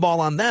moving the ball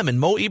on them, and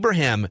Mo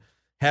Ibrahim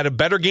had a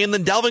better game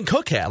than Dalvin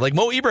Cook had. Like,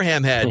 Mo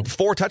Ibrahim had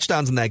 4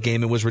 touchdowns in that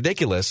game. It was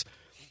ridiculous.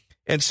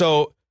 And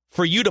so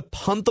for you to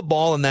punt the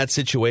ball in that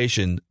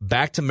situation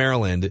back to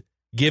Maryland,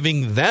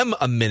 giving them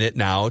a minute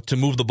now to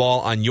move the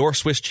ball on your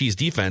Swiss cheese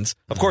defense,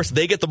 of course,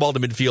 they get the ball to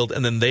midfield,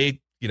 and then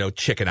they,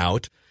 chicken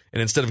out.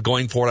 And instead of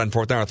going for it on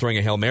 4th down or throwing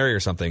a Hail Mary or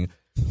something,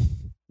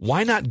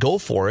 why not go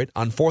for it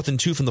on 4th and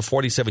 2 from the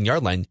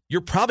 47-yard line?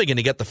 You're probably going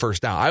to get the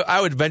first down. I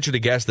would venture to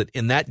guess that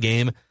in that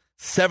game,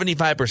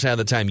 75% of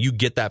the time you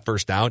get that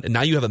first down, and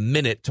now you have a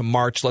minute to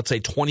march, let's say,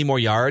 20 more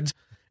yards,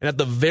 and at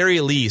the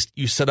very least,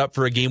 you set up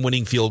for a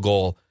game-winning field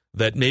goal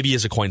that maybe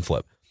is a coin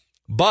flip.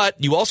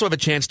 But you also have a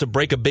chance to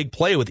break a big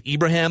play with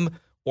Ibrahim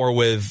or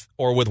with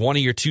one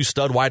of your 2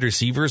 stud wide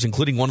receivers,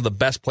 including one of the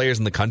best players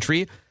in the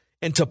country,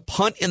 and to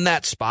punt in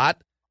that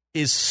spot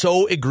is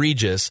so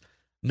egregious.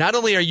 Not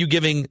only are you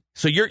giving,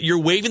 so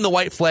you're waving the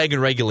white flag in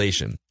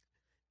regulation,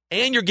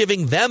 and you're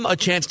giving them a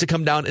chance to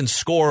come down and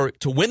score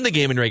to win the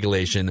game in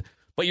regulation,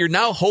 but you're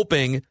now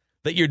hoping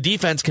that your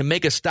defense can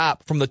make a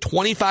stop from the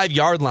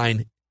 25-yard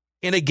line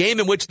in a game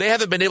in which they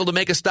haven't been able to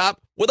make a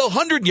stop with a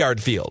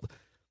 100-yard field.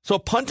 So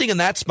punting in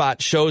that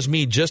spot shows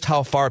me just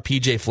how far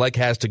PJ Fleck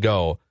has to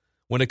go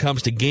when it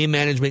comes to game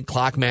management,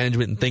 clock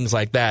management, and things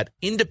like that,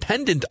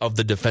 independent of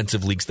the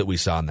defensive leaks that we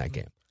saw in that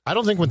game. I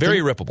don't think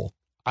rippable.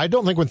 I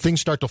don't think when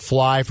things start to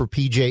fly for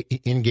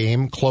PJ in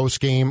game, close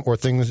game, or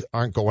things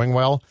aren't going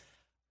well,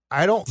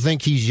 I don't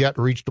think he's yet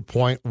reached a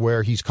point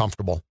where he's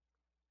comfortable.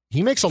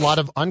 He makes a lot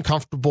of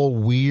uncomfortable,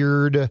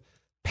 weird,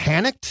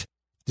 panicked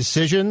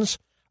decisions,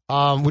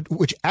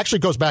 which actually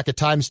goes back at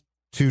times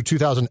to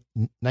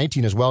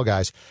 2019 as well,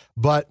 guys.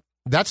 But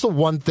that's the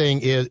one thing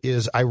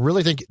is I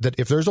really think that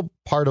if there's a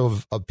part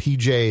of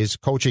PJ's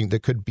coaching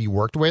that could be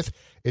worked with,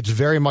 it's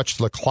very much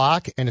the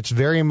clock, and it's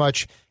very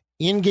much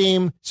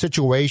in-game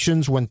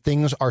situations when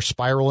things are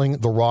spiraling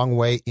the wrong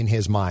way in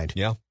his mind.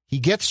 Yeah. He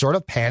gets sort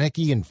of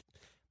panicky and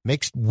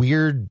makes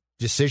weird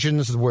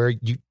decisions where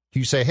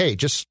you say, hey,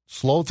 just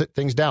slow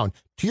things down.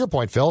 To your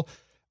point, Phil,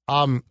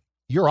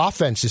 your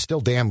offense is still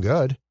damn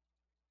good.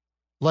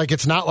 Like,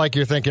 it's not like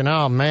you're thinking,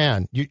 oh,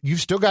 man, you've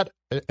still got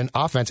an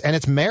offense, and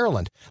it's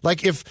Maryland.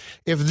 Like, if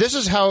this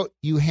is how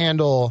you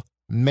handle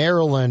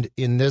Maryland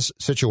in this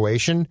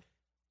situation,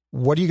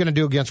 what are you going to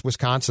do against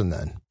Wisconsin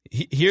then?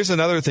 Here's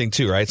another thing,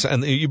 too, right? So,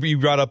 and you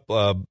brought up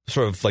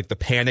sort of like the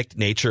panicked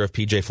nature of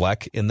PJ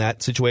Fleck in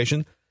that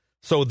situation.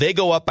 So they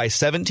go up by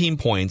 17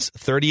 points,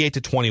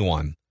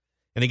 38-21.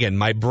 And again,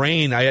 my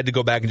brain, I had to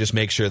go back and just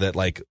make sure that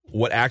like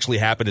what actually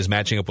happened is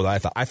matching up with what I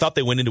thought. I thought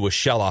they went into a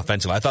shell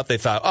offensive. I thought they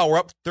thought, oh, we're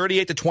up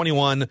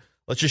 38-21.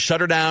 Let's just shut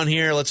her down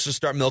here. Let's just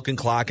start milking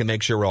clock and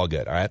make sure we're all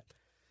good. All right.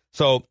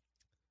 So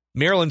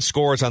Maryland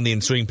scores on the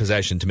ensuing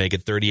possession to make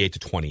it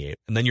 38-28.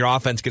 And then your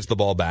offense gets the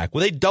ball back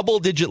with a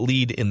double-digit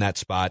lead in that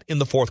spot in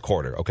the fourth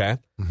quarter, okay?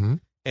 Mm-hmm.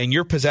 And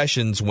your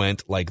possessions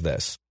went like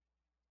this.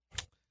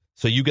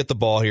 So you get the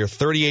ball here,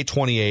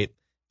 38-28,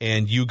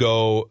 and you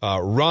go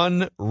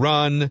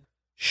run,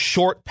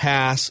 short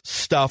pass,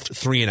 stuffed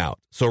 3 and out.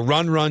 So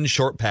run,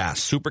 short pass,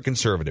 super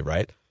conservative,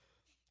 right?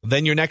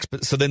 Then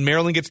then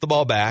Maryland gets the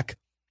ball back.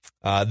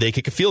 They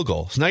kick a field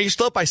goal. So now you're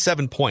still up by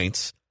 7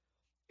 points.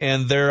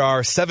 And there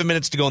are 7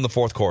 minutes to go in the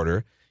fourth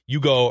quarter.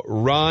 You go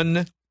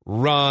run,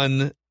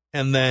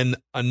 and then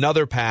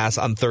another pass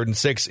on 3rd and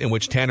 6 in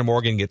which Tanner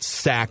Morgan gets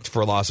sacked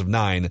for a loss of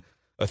 9,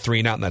 a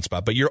 3-and-out in that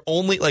spot. But your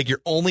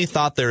only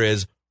thought there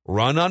is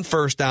run on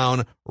 1st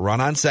down,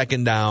 run on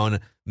 2nd down,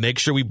 make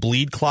sure we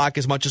bleed clock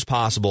as much as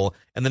possible.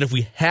 And then if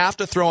we have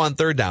to throw on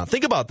 3rd down,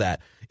 think about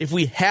that. If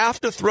we have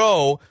to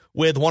throw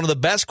with one of the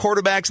best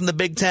quarterbacks in the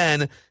Big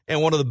Ten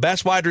and one of the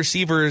best wide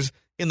receivers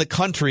in the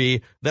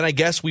country, then I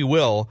guess we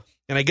will.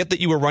 And I get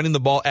that you were running the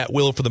ball at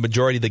will for the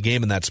majority of the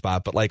game in that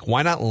spot, but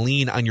why not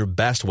lean on your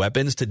best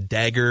weapons to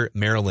dagger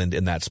Maryland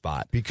in that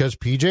spot? Because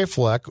PJ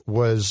Fleck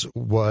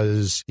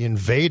was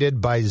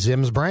invaded by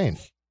Zim's brain.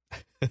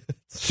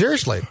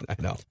 Seriously. I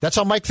know. That's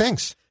how Mike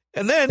thinks.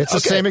 And then it's the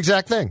same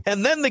exact thing.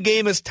 And then the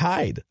game is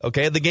tied.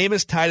 Okay. The game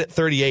is tied at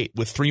 38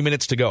 with 3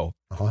 minutes to go.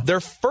 Their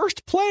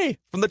first play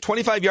from the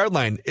 25-yard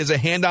line is a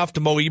handoff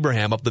to Mo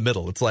Ibrahim up the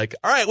middle. It's like,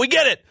 all right, we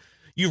get it.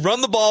 You run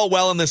the ball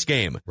well in this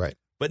game. Right.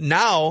 But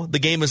now the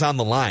game is on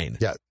the line.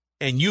 Yeah.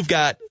 And you've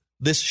got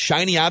this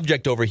shiny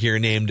object over here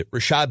named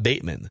Rashad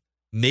Bateman.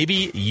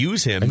 Maybe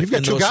use him. And you've got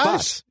in two those guys.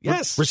 Spots.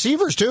 Yes.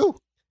 Receivers, too.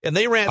 And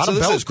they ran. Adam So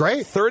this Bell's is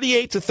great.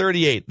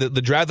 38-38,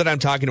 the drive that I'm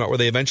talking about where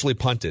they eventually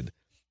punted.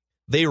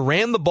 They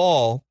ran the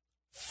ball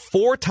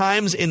 4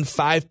 times in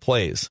 5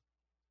 plays.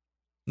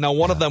 Now,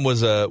 one of them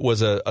was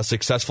a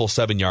successful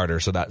 7-yarder,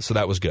 so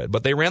that was good.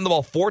 But they ran the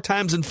ball 4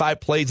 times in 5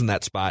 plays in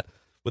that spot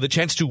with a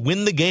chance to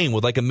win the game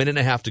with a minute and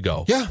a half to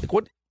go. Yeah.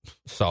 What?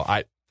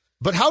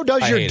 But how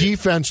does your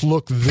defense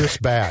look this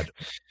bad?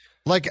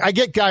 I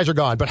get guys are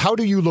gone, but how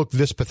do you look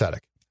this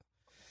pathetic?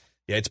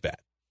 Yeah, it's bad.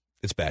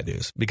 It's bad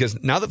news because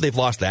now that they've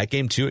lost that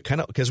game too,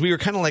 because we were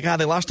kind of like,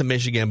 they lost to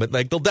Michigan, but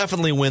they'll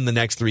definitely win the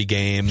next 3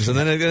 games, and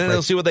then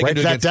they'll see what they can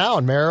do. Break that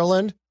down,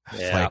 Maryland,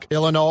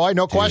 Illinois,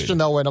 no question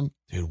they'll win them.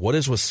 Dude, what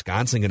is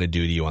Wisconsin going to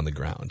do to you on the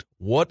ground?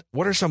 What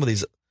are some of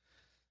these,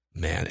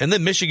 man? And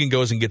then Michigan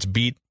goes and gets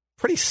beat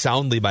pretty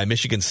soundly by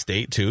Michigan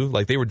State too.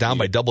 They were down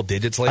by double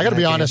digits. I got to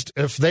be honest.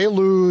 If they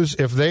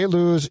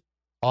lose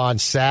on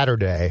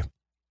Saturday,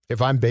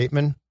 if I'm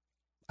Bateman,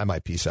 I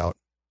might peace out.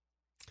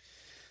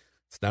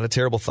 It's not a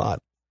terrible thought.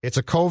 It's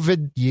a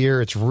COVID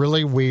year. It's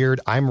really weird.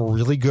 I'm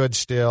really good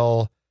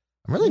still.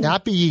 I'm really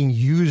not being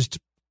used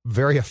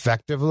very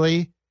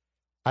effectively.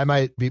 I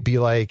might be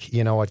like,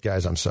 you know what,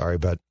 guys, I'm sorry,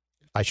 but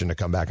I shouldn't have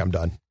come back. I'm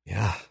done.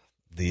 Yeah.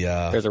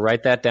 There's a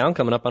Write That Down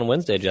coming up on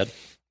Wednesday, Judd.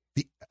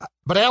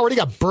 But I already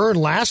got burned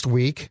last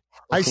week.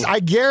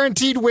 I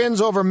guaranteed wins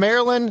over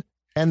Maryland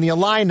and the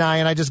Illini,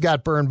 and I just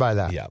got burned by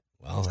that. Yeah.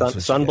 Well,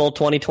 Sun Bowl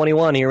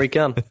 2021, here we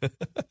come.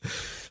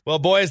 Well,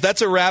 boys,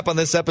 that's a wrap on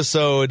this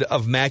episode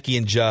of Mackey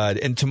and Judd.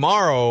 And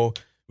tomorrow,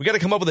 we got to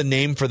come up with a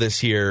name for this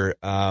here.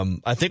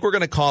 I think we're going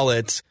to call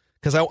it,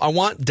 because I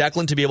want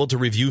Declan to be able to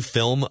review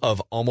film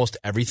of almost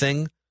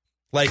everything.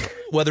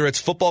 Whether it's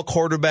football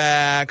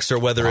quarterbacks or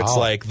whether it's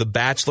The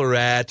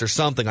Bachelorette or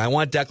something. I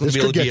want Declan to be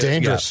able to get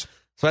dangerous. Yeah.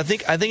 So I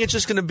think it's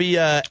just going to be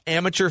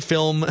amateur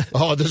film.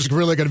 Oh, this is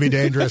really going to be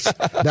dangerous.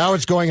 Now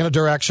it's going in a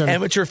direction.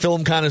 Amateur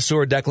film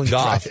connoisseur Declan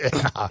Goff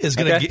is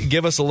going to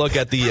give us a look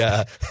at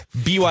the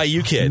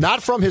BYU kid.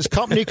 Not from his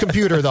company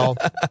computer, though.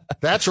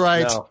 That's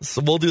right. No.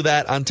 So we'll do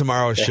that on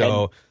tomorrow's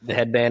show. The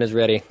headband is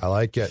ready. I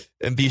like it.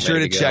 And be sure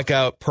to check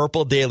out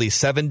Purple Daily,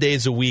 7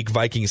 days a week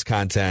Vikings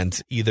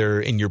content,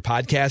 either in your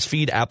podcast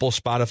feed, Apple,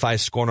 Spotify,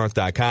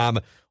 scorenorth.com,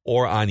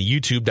 or on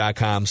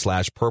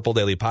youtube.com/Purple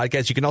Daily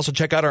Podcast. You can also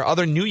check out our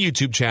other new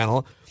YouTube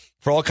channel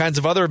for all kinds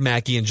of other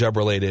Mackey and Jubb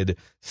related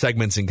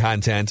segments and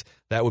content.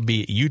 That would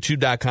be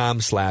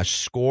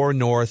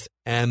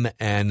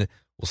youtube.com/ScoreNorthMN.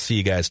 We'll see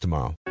you guys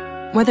tomorrow.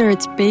 Whether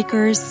it's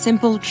Baker's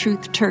Simple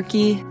Truth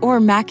Turkey or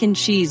mac and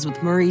cheese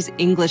with Murray's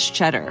English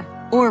Cheddar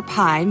or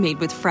pie made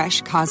with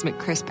fresh Cosmic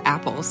Crisp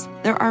apples,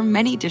 there are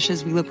many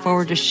dishes we look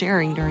forward to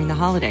sharing during the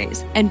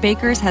holidays. And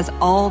Baker's has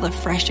all the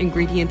fresh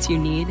ingredients you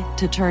need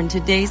to turn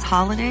today's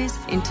holidays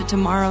into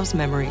tomorrow's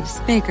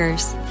memories.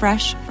 Baker's,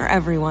 fresh for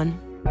everyone.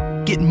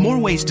 Get more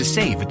ways to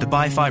save at the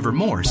Buy 5 or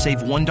More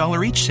Save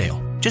 $1 each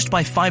sale. Just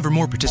buy 5 or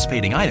more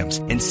participating items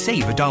and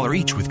save $1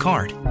 each with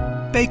card.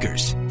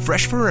 Baker's,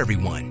 fresh for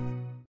everyone.